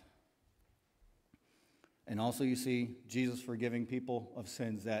Pentecost. And also you see Jesus forgiving people of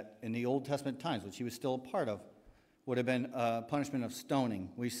sins that in the Old Testament times, which he was still a part of, would have been a punishment of stoning.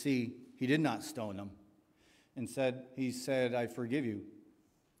 We see he did not stone them. Instead, he said, I forgive you.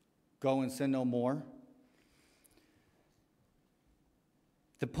 Go and sin no more.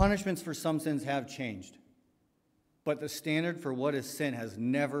 The punishments for some sins have changed. But the standard for what is sin has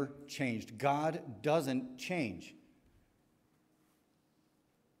never changed. God doesn't change.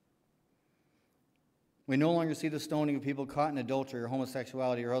 We no longer see the stoning of people caught in adultery or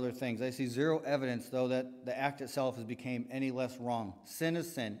homosexuality or other things. I see zero evidence, though, that the act itself has become any less wrong. Sin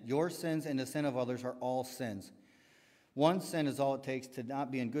is sin. Your sins and the sin of others are all sins. One sin is all it takes to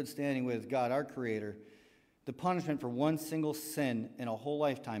not be in good standing with God, our Creator. The punishment for one single sin in a whole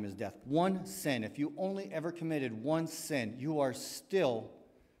lifetime is death. One sin. If you only ever committed one sin, you are still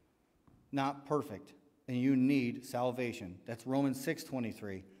not perfect, and you need salvation. That's Romans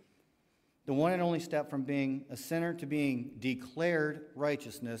 6:23. The one and only step from being a sinner to being declared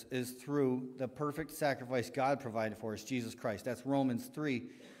righteousness is through the perfect sacrifice God provided for us, Jesus Christ. That's Romans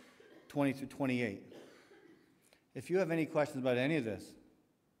 3:20-28. If you have any questions about any of this,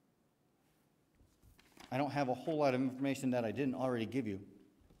 I don't have a whole lot of information that I didn't already give you,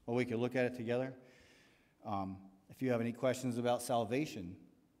 but we could look at it together. If you have any questions about salvation,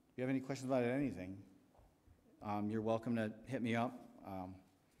 if you have any questions about anything, you're welcome to hit me up.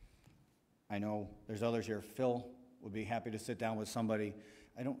 I know there's others here. Phil would be happy to sit down with somebody.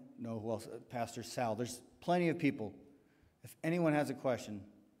 I don't know who else. Pastor Sal. There's plenty of people. If anyone has a question,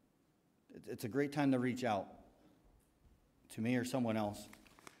 it's a great time to reach out to me or someone else.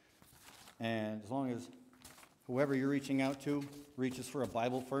 And as long as whoever you're reaching out to reaches for a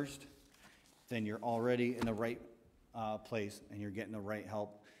Bible first, then you're already in the right place and you're getting the right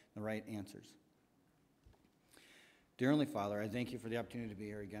help, the right answers. Dear Heavenly Father, I thank you for the opportunity to be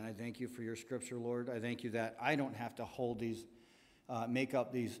here again. I thank you for your scripture, Lord. I thank you that I don't have to hold these, make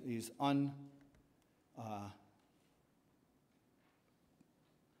up these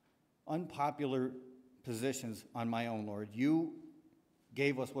unpopular positions on my own, Lord. You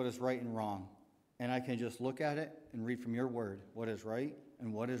gave us what is right and wrong, and I can just look at it and read from your word what is right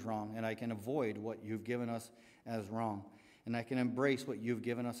and what is wrong, and I can avoid what you've given us as wrong, and I can embrace what you've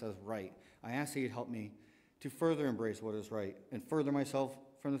given us as right. I ask that you'd help me to further embrace what is right and further myself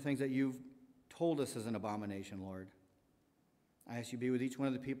from the things that you've told us is an abomination, Lord. I ask you to be with each one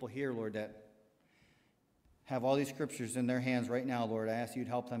of the people here, Lord, that have all these scriptures in their hands right now, Lord, I ask you'd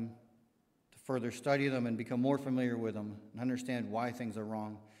help them to further study them and become more familiar with them and understand why things are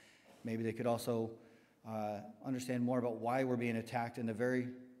wrong. Maybe they could also understand more about why we're being attacked in the very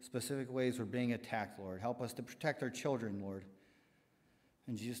specific ways we're being attacked, Lord. Help us to protect our children, Lord.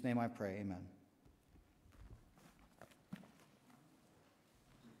 In Jesus' name I pray, amen.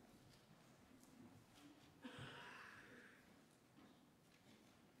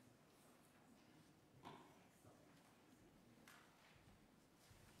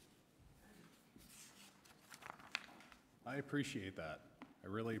 I appreciate that. I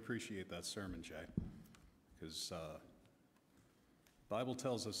really appreciate that sermon, Jay, because the Bible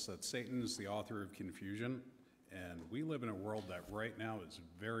tells us that Satan is the author of confusion, and we live in a world that right now is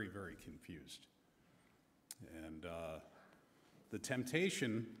very, very confused. And the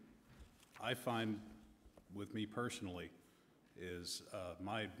temptation I find with me personally is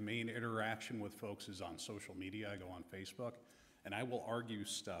my main interaction with folks is on social media. I go on Facebook, and I will argue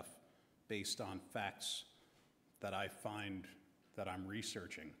stuff based on facts that I find that I'm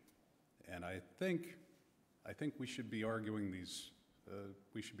researching. And I think we should be arguing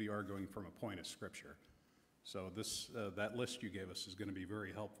we should be arguing from a point of scripture. So that list you gave us is going to be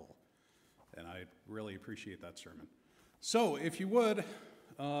very helpful. And I really appreciate that sermon. So if you would,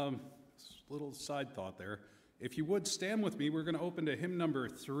 little side thought there, if you would stand with me, we're going to open to hymn number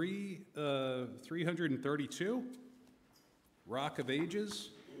 332, Rock of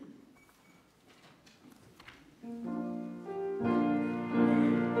Ages.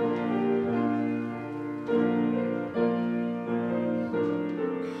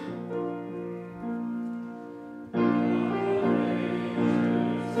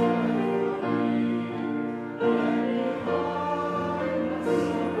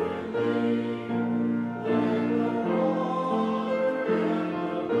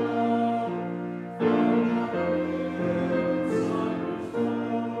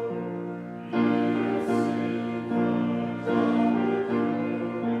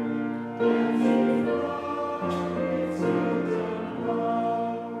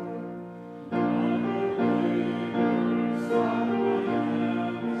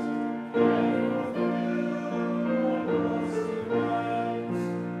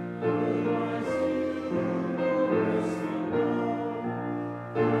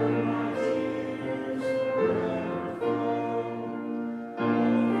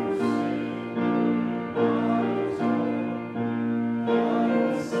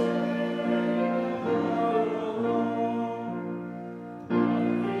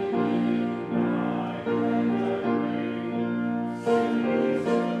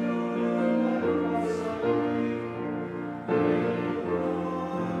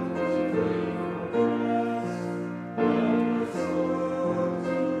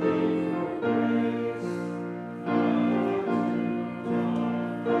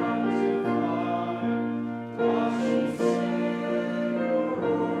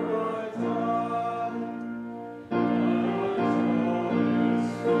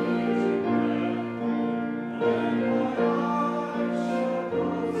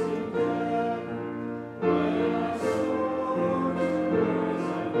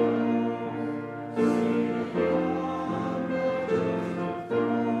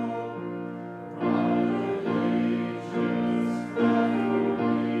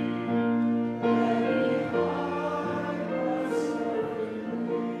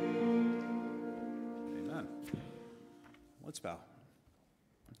 Let's bow.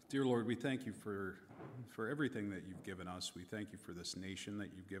 Dear Lord, we thank you for everything that you've given us. We thank you for this nation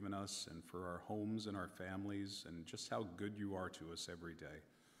that you've given us and for our homes and our families and just how good you are to us every day.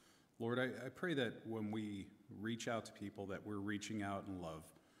 Lord, I pray that when we reach out to people that we're reaching out in love.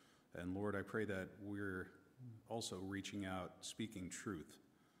 And Lord, I pray that we're also reaching out speaking truth.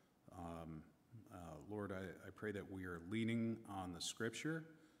 Lord, I pray that we are leaning on the scripture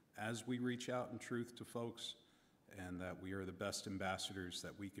as we reach out in truth to folks, and that we are the best ambassadors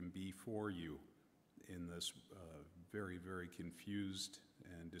that we can be for you in this very, very confused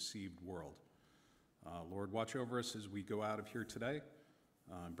and deceived world. Lord, watch over us as we go out of here today.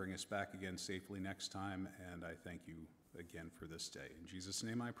 Bring us back again safely next time, and I thank you again for this day. In Jesus'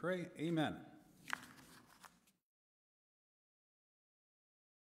 name I pray, amen.